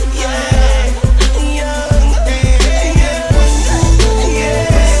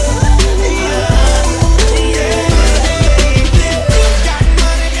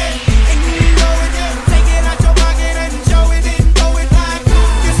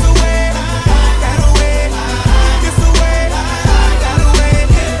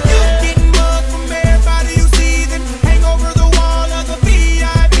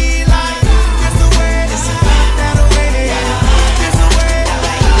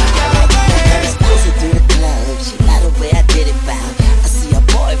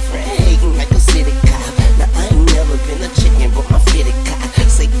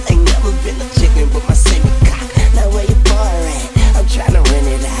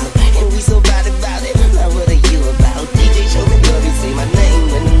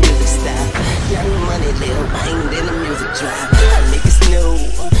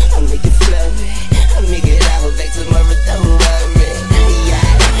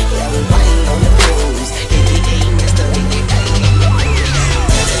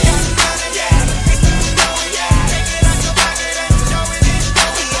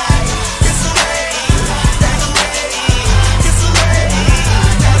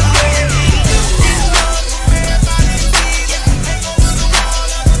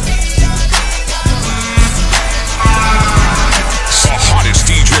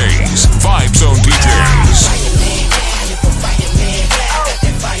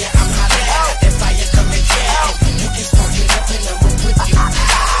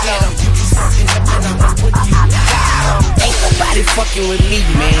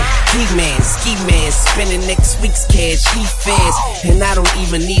 He man, ski man, spending next week's cash, he fast. And I don't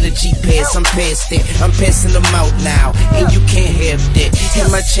even need a G-Pass, I'm past that. I'm passing them out now, and you can't have that. And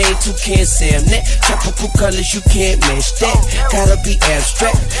my chain too can't Sam that. Tropical colors, you can't match that. Gotta be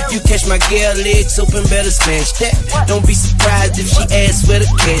abstract. You catch my girl legs open, better smash that. Don't be surprised if she asks where the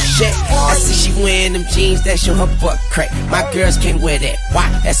cash at. I see she wearing them jeans that show her butt crack. My girls can't wear that. Why?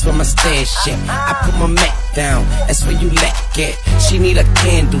 That's where my stash at. I put my Mac down, that's where you lack at. She need a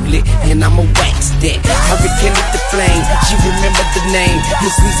candle lit, and I'ma wax that. I rekindled the flame, she remembered the name.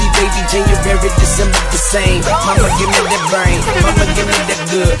 Miss Weezy baby, January, December the same. Mama give me that brain, mama give me that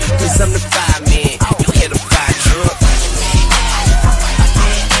good. Cause I'm the fireman, you hear the fire truck.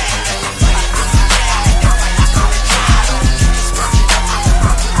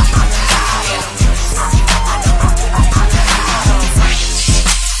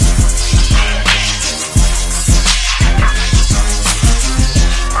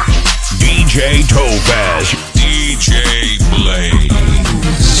 DJ TOPHAZ, DJ Blaze.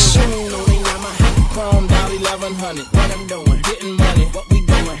 Chrome down 1100. What I'm doing, getting money. What we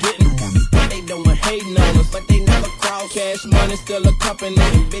doing, hitting money. What they doing, hating on us, but they never cross. Cash money still a company.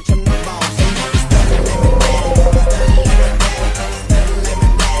 Bitch, I'm the boss.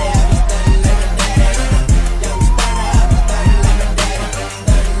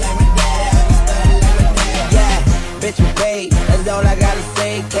 Bitch, you paid, that's all I gotta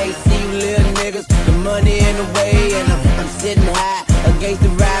say. Can't see you little niggas, the money in the way. And I'm sitting high against the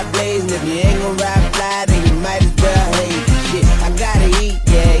ride blaze. And if you ain't gon' ride fly, then you might as well hate. Shit, I gotta eat,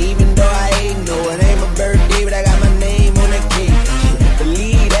 yeah, even though I ain't know it ain't my birthday, but I got my name on the cake. Shit,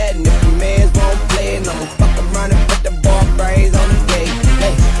 believe that, and if the mans won't play, and I'ma fuck around and put the ball brains on the gate.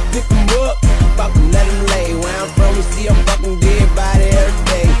 Hey, pick 'em up, fucking let 'em lay. Where I'm from, you see a fucking dead body every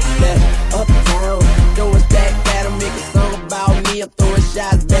day. That's uptown, throw a stack at 'em, make a song about me, I'm throwing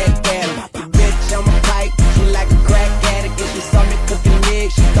shots back at 'em. The bitch on my pipe, she like a crack addict. If she saw me cooking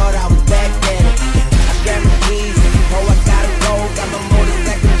eggs, she thought I was back at it. I grabbed my keys, oh I gotta go, got my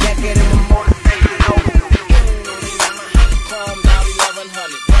motorcycle jacket and my motorcycle coat. Chrome down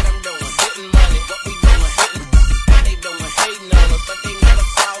 1100. What I'm doing, getting money. What we doing, hitting. What they doing, hating on us, but they never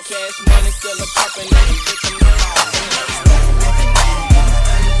cross. Cash money still a company. Bitch, I'm the boss.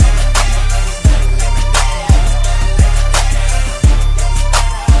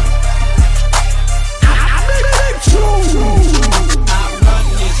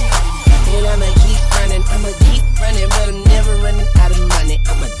 But I'm never running out of money.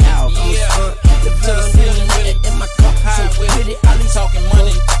 I'm a dog, I'm a skunk. The villain really lit in my cup. So pretty, all these talking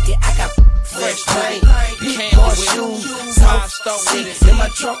money. Yeah, I got fresh paint, big bar shoes, South seats in my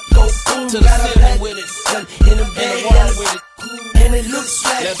trunk, go boom. Got a black with it, in the bag with it, and it looks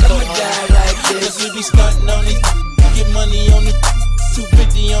like I'm a guy like this. Cause we be stunting on these, get money on the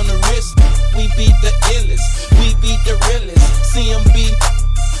 250 on the wrist. We beat the illest, we beat the realest. CMB.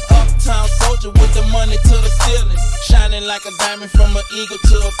 Uptown soldier with the money to the ceiling, shining like a diamond from an eagle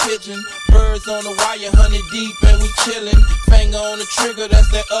to a pigeon. Birds on the wire, 100 deep and we chillin'. Finger on the trigger, that's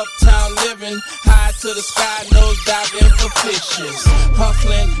that uptown living. High to the sky, nose diving for fishes.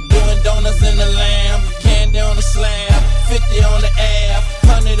 Hustling, doing donuts in the lamb, candy on the slab, 50 on the ab,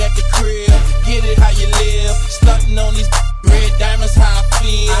 100 at the crib. Get it how you live, stunting on these red diamonds, how I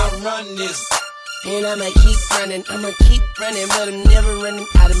feel. I run this. And I'ma keep running, but I'm never running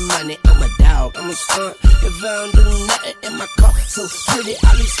out of money. I'm a dog, I'm a skunk. If I don't do nothing in my car, so pretty,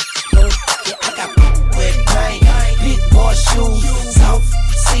 all these yeah, I got wet paint, big bar shoes, South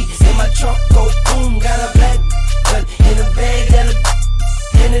Sea in my trunk, go boom. Got a black gun in a bag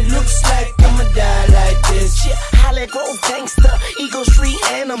and it looks like I'ma die like this. Shit, Holly Grove gangster, Eagle Street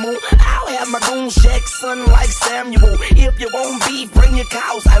animal. I'll have my goon shack, son like Samuel. If you won't beef, bring your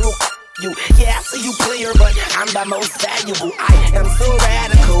cows, I will you. Yeah, I see you player, but I'm the most valuable. I am so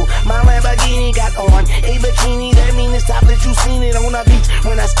radical. My Lamborghini got on a bikini. That mean it's top that you seen it on the beach.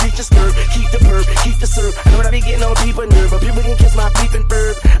 When I street your skirt, keep the perp, keep the serve. I know that I be getting on people nerve, but people can kiss my peeping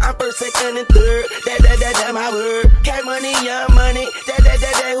verb. I'm first, second, and third. That my word. Got money, young money. That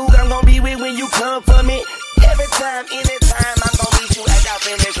who I'm gonna be with when you come for me. Every time, anytime, I'm gonna beat you at that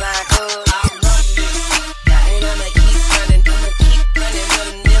finish line. Cause I run this. And I'ma keep running, but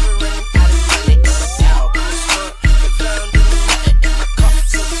I'm never running out of money. I'm a dog, I'm a skunk. If I don't do nothing in my car,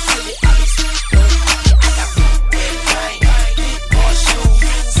 so pretty, all these I got red paint, big bar shoes,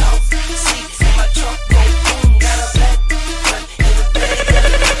 South seats in my trunk, go boom. Got a black gun in the bag.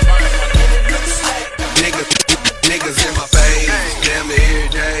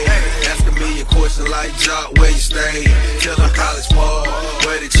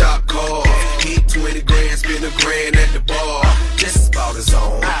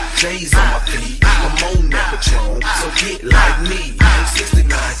 J's on my feet. I'm on that Patron, so get like me. 69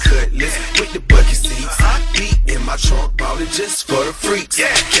 Cutlass with the bucket seats. Beat in my trunk, bought it just for the freaks.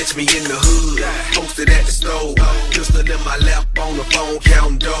 Catch me in the hood, posted at the store. Pistol in my lap on the phone,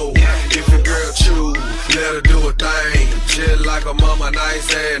 counting dough. If a girl choose, let her do a thing. Just like a mama,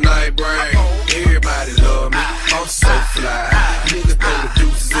 nice ass night brain. Everybody love me, I'm so fly. Niggas throw the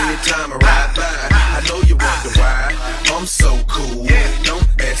deuces anytime I ride by. I know you wonder why I'm so cool. Don't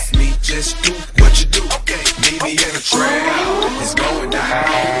ask me, just do what you do. Meet me in the trap, it's going down.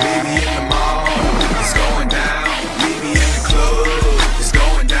 Meet me in the mall, it's going down. Meet me in the club, it's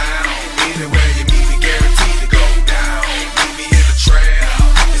going down. Anywhere you meet me, guaranteed to go down. Meet me in the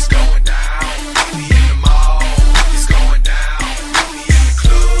trap, it's going down. Meet me in the mall, it's going down. Meet me in the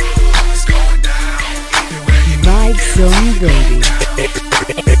club, it's going down. Anywhere you Vibe Zone, baby.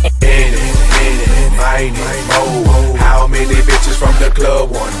 How many bitches from the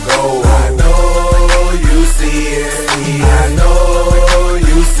club wanna go? I know you see it. I know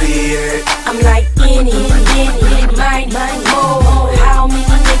you see it. I'm like any, mine, more. How many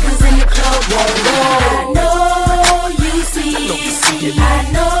niggas in the club wanna go? I know you see it. I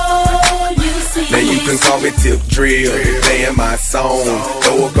know you see it. Now you can call me Tip Drill, playing my song.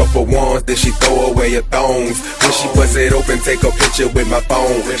 Throw a couple ones, then she throw away her thongs. When she bust it open, take a picture with my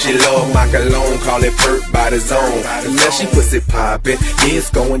phone. She love my cologne, call it perk by the zone. And now she pussy poppin', yeah, it's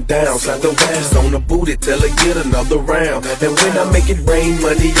going down. Slide the wax on the booty, tell her get another round. And when I make it rain,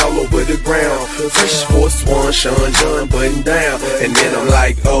 money all over the ground. Fresh Force One, Sean John, button down. And then I'm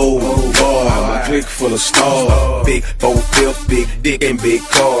like, oh boy, my clique full of stars. Big 4/5, big dick and big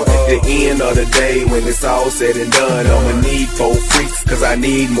car. At the end of the day, when it's all said and done, I'ma need 4 freaks, cause I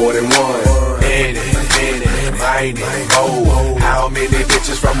need more than one. How many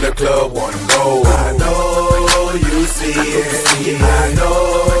bitches from the club wanna go? I know you see it. I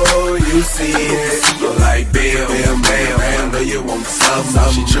know you see it. You're like bam, bam, bam. I know you want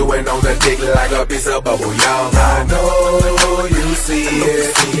some. She chewing on the dick like a piece of bubble, y'all. I know you see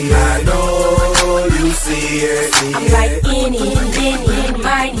it. I know you see it. I'm like any,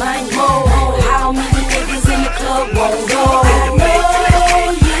 mine, more. How many niggas in the club won't go? I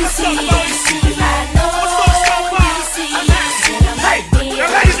know you see it. I know you see it. Hey, now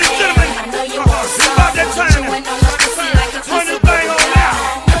ladies and gentlemen, I know you want some. about that time. Turn this thing on now.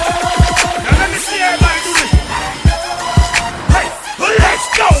 Now let me see everybody do this. Hey, let's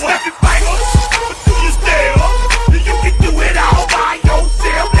go. Happy fingers, but do you still? You can do it all by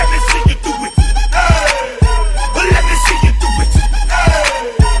yourself. Let me see you do it. Let me see you do it.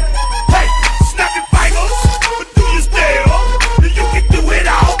 Hey, snap your fingers, but do you still? You can do it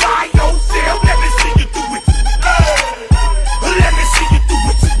all by yourself. Let me see you do it. Let me see you do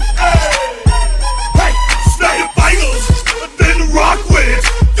it. Hey, snap your fingers, then rock with it.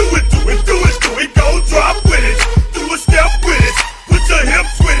 Do it, do it, do it, do it. Go drop with it. Do a step with it. Put your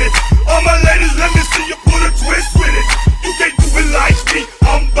hips with it. All my ladies, let me see you put a twist with it. You can't do it like me.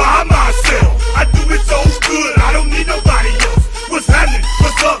 I'm by myself. I do it so good. I don't need nobody else. What's happening?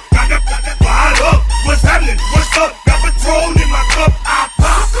 What's up? Got that fire up. What's happening? What's up? Got Patron in my cup. I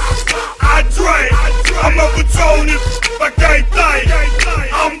pop. I drink. I'm a Patronist. I can't think.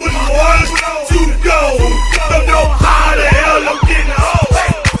 I'm with one to go. Don't know how the hell I'm getting home.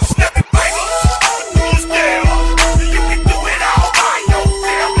 Snap your fingers. Do you still? You can do it all by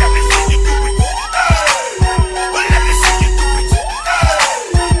yourself. Let me see you do it. Let me see you do it.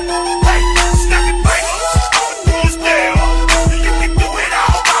 Hey, snap your fingers. Do you still? You can do it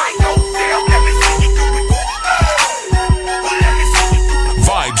all by yourself. Let me see you do it. Let me see you do it.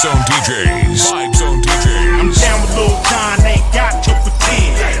 Vibe Zone DJs. Vibe Zone DJs. I'm down with Lil John, ain't got to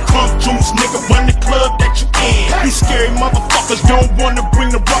pretend. Crunk juice, nigga, run the club that you in. You scary motherfuckers don't wanna bring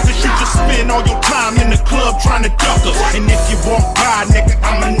the ruckus. You just spend all your time in the club trying to duck us. And if you walk by, nigga,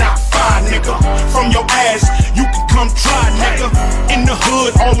 I'ma knock 5, nigga. From your ass, you can come try, nigga. In the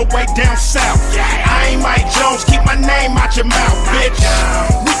hood, all the way down south. I ain't Mike Jones, keep my name out your mouth, bitch.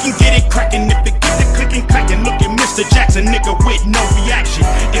 We can get it crackin' if it get the clickin' clackin'. Look at Mr. Jackson, nigga, with no reaction.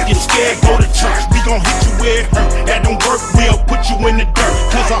 If you're scared, go to church. We gon' hit you where it hurt. That don't work, we'll put you in the dirt.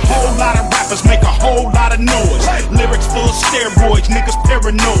 Cause a whole lot of rappers make a whole lot of noise. Lyrics full of steroids, niggas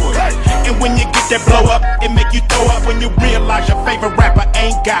paranoid. And when you get that blow up, it make you throw up when you realize your favorite rapper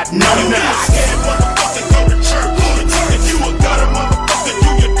ain't got no nuts. Scared motherfucker, go to church. If you a gutter motherfucker, do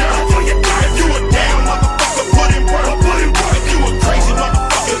your dirt. If you a down motherfucker, put in work. If you a crazy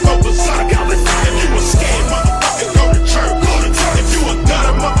motherfucker, go berserk. If you a scared motherfucker, go to church. If you a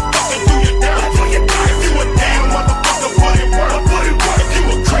gutter motherfucker, do your dirt. If you a down motherfucker, put in work. If you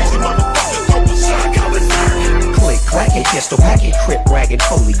a crazy motherfucker, go berserk. Click, clack it, pistol pack it, crip ragged,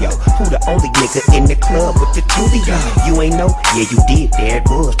 holy Yo, who the only nigga in the club with the Tulio? You ain't know? Yeah, you did. There it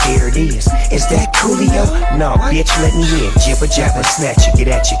was. There it is. Is that Coolio? No, bitch, let me in. Jibber jabber, snatch you, get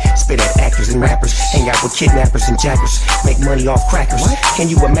at you. Spit at actors and rappers. Hang out with kidnappers and jackers. Make money off crackers.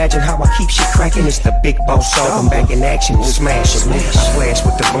 Can you imagine how I keep shit cracking? It's the big boss song. I'm back in action and smash it. I flash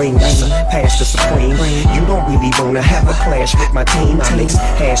with the bling. Pass the supreme. You don't really wanna have a clash with my team. I mix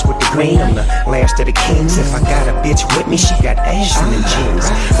hash with the green. I'm the last of the kings. If I got a bitch with me, she got ass in them jeans.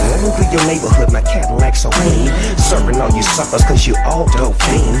 Rolling through your neighborhood, my Cadillac so clean. Serving all you suckers cause you all dope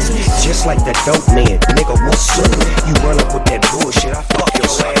fiends. Just like the dope man, nigga, what's up? You run up with that bullshit, I fuck your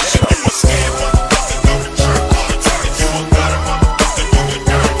ass up.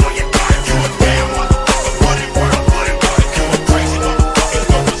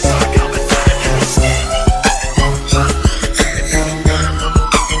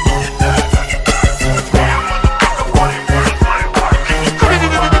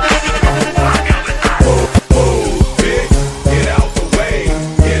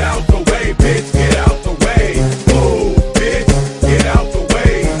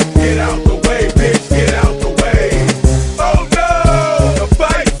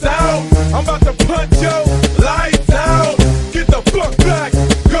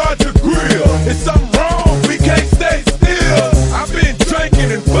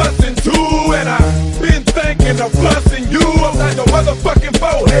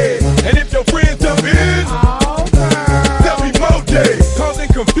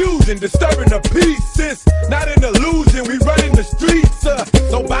 Disturbing the peace, sis. Not an illusion, we running the streets.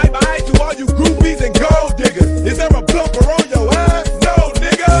 So bye-bye to all you groupies and gold diggers. Is there a bumper on your eye? No,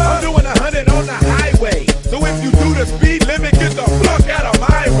 nigga. I'm doing 100 on the highway. So if you do the speed limit, get the fuck out of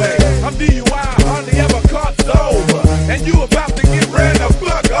my way. I'm DUI, hardly ever caught sober. And you about to get ran the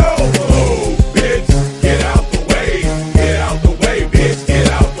fuck over. Oh, bitch, get out the way. Get out the way, bitch,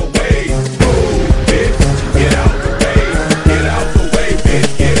 get out the way. Oh, bitch, get out the way. Get out the way, bitch,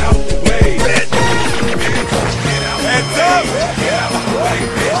 get out the way.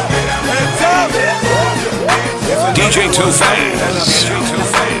 DJ TOPHAZ.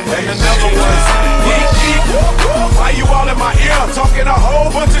 And another one. Why you all in my ear? Talking a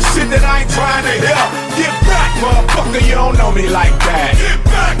whole bunch of shit that I ain't trying to hear. Get back, motherfucker, you don't know me like that. Get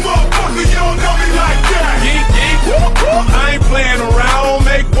back, motherfucker, you don't know me like that. Yeet, yeet, I ain't playing around.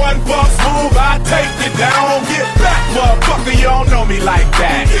 Make one boss move, I take you down. Get back, motherfucker, you don't know me like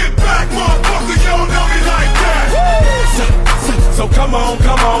that. Get back, motherfucker, you don't know me like that. So come on,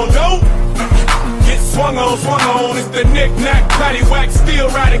 don't get swung on, it's the knick-knack, paddywhack, still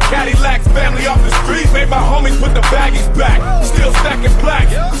riding Cadillacs, family off the street, made my homies put the baggies back, still stacking black,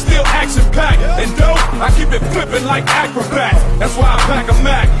 still action-packed, and dope, I keep it flipping like acrobats, that's why I pack a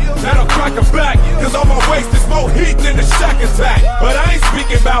Mac, that'll crack a back, cause on my waist is more heat than the Shack Attack, but I ain't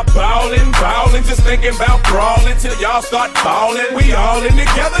speaking about bowling, just thinking about brawling, till y'all start ballin', we all in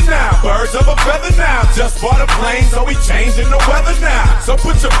together now, birds of a feather now, just bought a plane, so we changing the weather now, so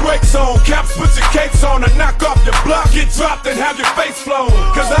put your brakes on, caps, put your cakes on, and knock off your block, get dropped and have your face flown,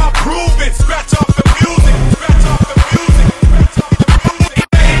 cause I'll prove it, scratch off the music, scratch off the music, scratch off the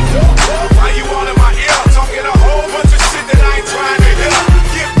music. Why you all in my ear, talking a whole bunch of shit that I ain't trying to hear?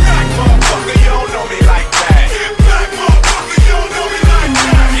 Get back, motherfucker, you don't know me like that. Get back, motherfucker, you don't know me like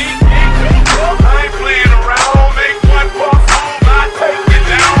that. I ain't playing around, make one boss move, I take you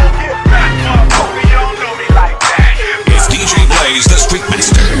down. Get back, motherfucker, you don't know me like that. It's DJ Blaze, the Street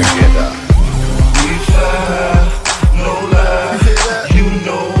Master. No lie, you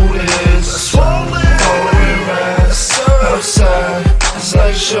know this. Falling rise outside, it's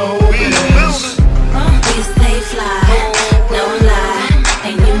like showbiz. We stay fly, no lie,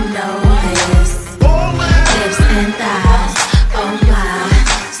 and you know this. Lips and thighs, oh my,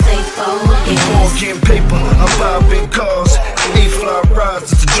 stay focused. Getting paper, I buy big cars. A-fly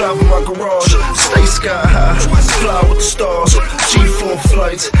rides, it's the drive in my garage. Stay sky high, fly with the stars. G4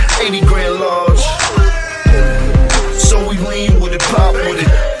 flights, 80 grand large. So we lean with it, pop with it.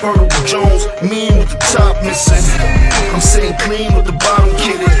 Vertical Jones, mean with the top missing. I'm sitting clean with the bottom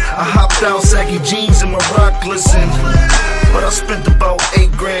kitted. I hopped out, saggy jeans and my rock glisten. But I spent about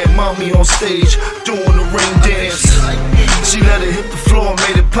 8 grand, mommy on stage, doing the ring dance. She let it hit the floor,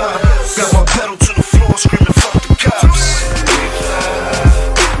 made it pop. Got my pedal to the floor, screaming fuck the cops.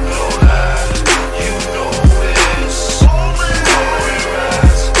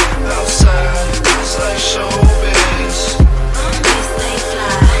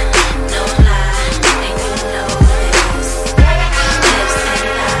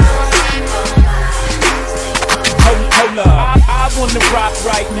 On the rock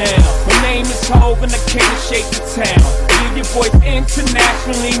right now. My name is Hov and I came to shake the town. Give your voice international.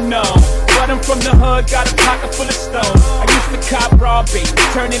 nationally known. But I'm from the hood, got a pocket full of stones. I used to cop raw bait,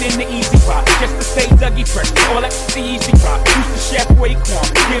 turn it into easy rock, just to stay Dougie fresh. All that the easy rock. Used to chef Raekwon,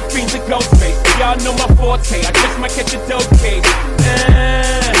 give fiends a ghost face. Y'all know my forte, I just might catch a dope case.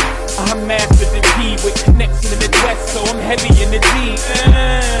 I mastered the D with connects in the Midwest, so I'm heavy in the D.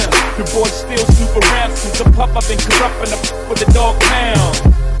 The boys still super around since the pup. I've been corrupting up with the dog pound.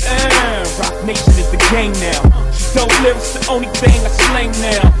 Rock Nation is the game now. She don't live, it's the only thing I slang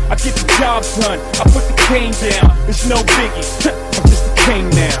now. I get the job done, I put the cane down. It's no biggie, I'm just a king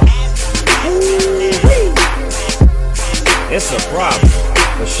now. It's a problem,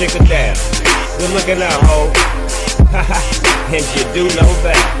 but shake it down. Good looking out, ho. And you do know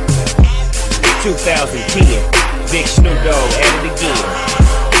that. 2010, Big Snoop Dogg at it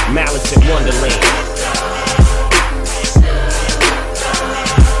again. Malice in Wonderland.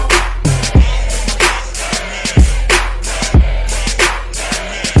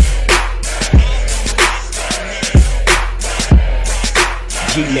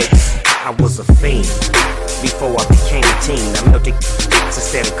 G-Mix, I was a fiend before I became a teen. I melted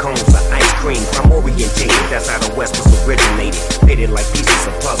instead of cones of ice cream. I'm orientated, that's how the West was originated. Fitted like pieces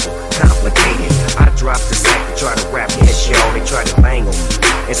of puzzle, complicated. I dropped the sack to try to rap, yes y'all. They try to bang on me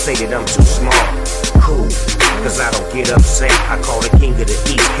and say that I'm too small. Cool, cause I don't get upset. I call the king of the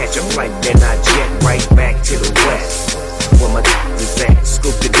east, catch a flight, then I jet right back to the west. Where my is at,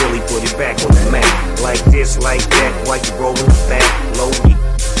 scoop the dilly, put it back on the map. Like this, like that, while you rollin' the back. Low you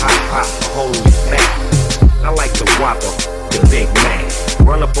pop, a hole in your back. I like the Whopper, the Big Mac.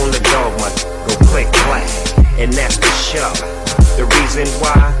 Run up on the dog, my go click clack. And that's the show. The reason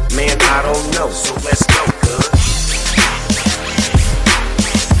why, man, I don't know. So let's go, cuz.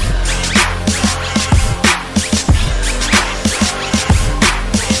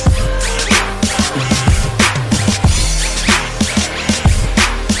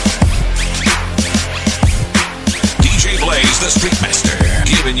 The Street Master,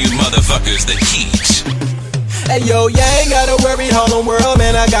 giving you motherfuckers the heat. Hey yo, you ain't gotta worry, Harlem World,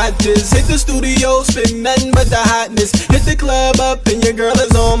 man, I got this. Hit the studio, spit nothing but the hotness. Hit the club up and your girl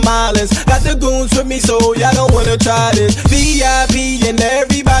is on mileage. Got the goons with me, so y'all don't wanna try this. VIP and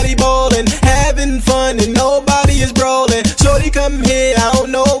everybody ballin', having fun and nobody is brawling. Shorty come here, I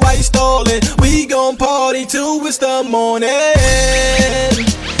don't know why you stallin'. We gon' party till it's the morning.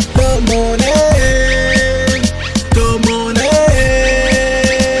 The morning. The morning.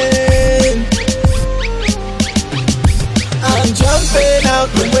 I'm jumping out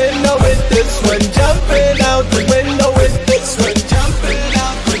the window with this one. Jumping out the window with this one. Jumping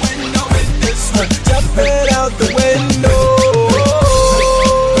out the window with this one. Jumping out the window.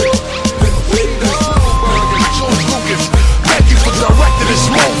 George Lucas, thank you for directing this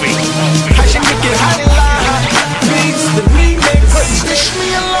movie. How you make it hot? Beats the remix.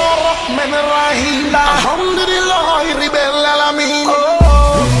 Bismillah Rahman Rahim. Alhamdulillah Rabbil Alamin.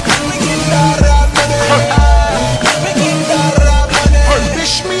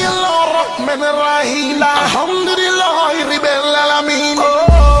 Bismillah Rahman Rahim. Alhamdulillah Rabbil Alamin.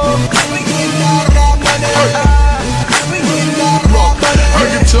 I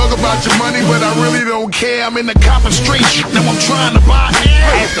can talk about your money, but I really don't care. I'm in the copper street, now I'm trying to buy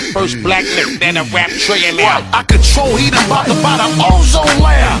air. As the first black nigga in a rap trillionaire. I control heat, I'm about to buy the ozone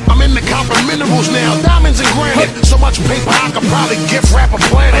layer. I'm in the copper minerals now, diamonds and granite. So much paper I could probably gift wrap a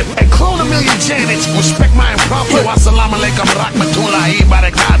planet. And clone a million Janets, respect my impromptu. Assalamu alaikum rahmatullahi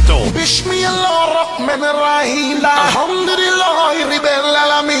barakatuh. Bismillah Rahman Rahim. Alhamdulillah Rabbil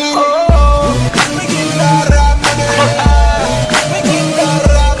Alamin.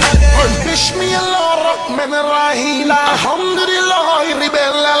 Bismillah Rahman Rahim. Alhamdulillah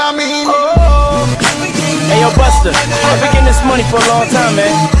Rabbil Alamin. Hey yo, Buster, I've been getting this money for a long time, man.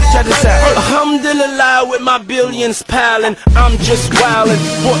 Check this out. Alhamdulillah, with my billions piling, I'm just wildin'.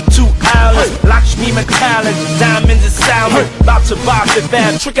 Bought 2 islands, Lakshmi McAllen, diamonds is silent. About to buy Fifth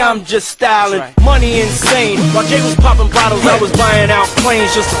Ave, trick, I'm just styling. Money insane. While Jay was popping bottles, I was buying out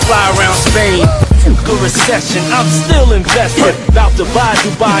planes just to fly around Spain. The recession, I'm still invested. About to buy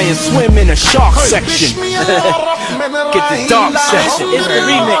Dubai and swim in a shark section. Get the dark section. It's the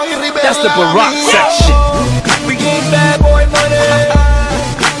remix. That's the Barack section. We get bad boy money.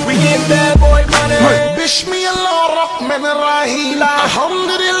 We get bad boy money. Bismillah Rahman Rahim.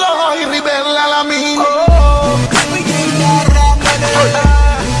 Alhamdulillah Rabbil Alamin. We get bad money.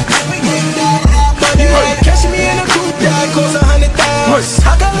 Catch me in a coupe that costs 100,000.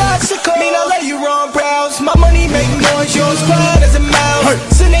 I got lots of coke, mean I let you run browse. My money make noise, yours quiet as a mouse.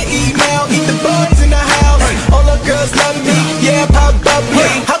 Send an email, eat the bugs in the house. All the girls love me, yeah, pop bubbly.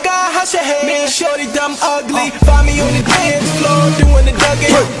 I got hush your head, man, shorty dumb ugly. Find me on the dance floor, doing the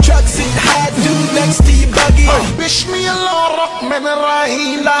dugging.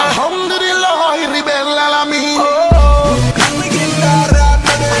 rahim, alhamdulillah, rabbil alamin.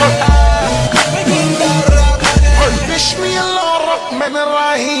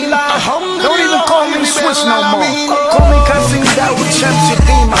 Don't even call me Swiss no more. Call me Cousin Daoud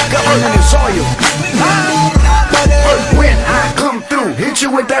Shamsuddin. My government is oil. When I come through, hit you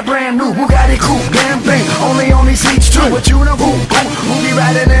with that brand new Bugatti coupe, damn thing. Only on these seats too. But you know who be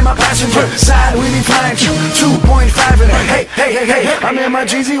riding in my passenger side? We be flying 2.5 in it. Hey, hey, hey, hey. I'm in my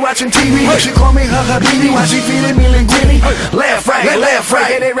Jeezy watching TV. She call me her habibi while she feeding me linguine. Left, right,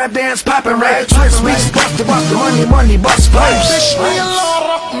 yeah, they rap dance poppin' right. Twist beats, bust the money, bust pipes.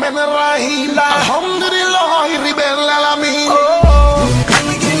 Bismillahirrahmanirrahim, alhamdulillah, rabbil alamin.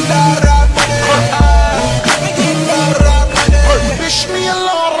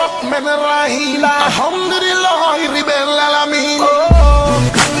 Bismillahirrahmanirrahim, alhamdulillah, rabbil alamin.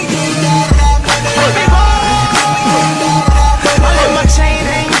 I let my chain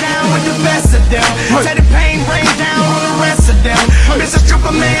hang down with the best of them. Say the pain rain down on the rest of them. Mr.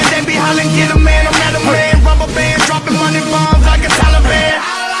 Stripper Man, they be hollering, get a man, I'm not a man. Rubber band, dropping money bombs like a Taliban.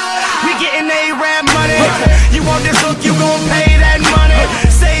 We getting A-rap money. You want this hook, you gon' pay that money.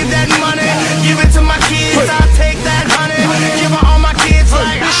 Save that money, give it to my kids, I'll take that honey. Give her all my kids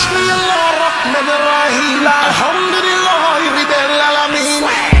like Bismillahirrahmanirrahim, alhamdulillah, rabbil alamin.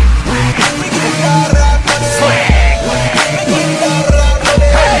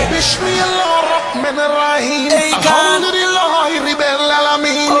 Bismillahirrahmanirrahim, alhamdulillah, rabbil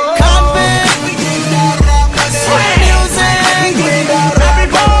alamin.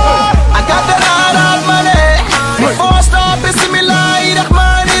 I got that hard money. Before I start,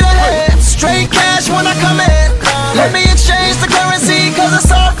 Bismillahirrahmanirrahim. Straight cash when I come in. Let me exchange the currency, cause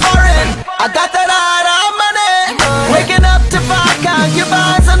it's all foreign. I got that hard money. Waking up to 5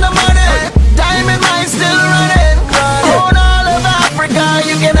 concubines and the money. Diamond mine still running. On all of Africa,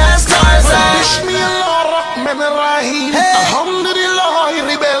 you can ask Tarzan. Bismillahirrahmanirrahim, alhamdulillah,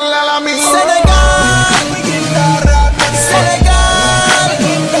 rabbil alamin.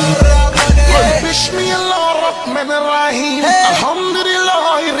 Bismillahirrahmanirrahim,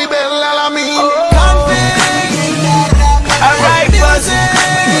 alhamdulillah, rabbil alamin. Alright,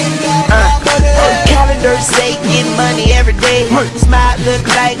 calendar say getting money every day. Smile look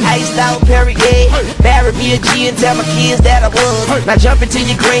like iced out Perrier. Marry me a G and tell my kids that I was. Now jump into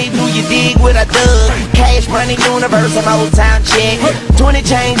your grave, do you dig what I dug? Cash money universe, an old town check. 20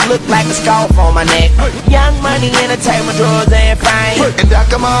 chains look like a scarf on my neck. Young money, entertainment, drugs and fame. And I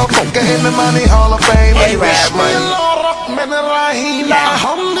come out, in the money hall of fame. Hey, rap money. Bismillahirrahmanirrahim,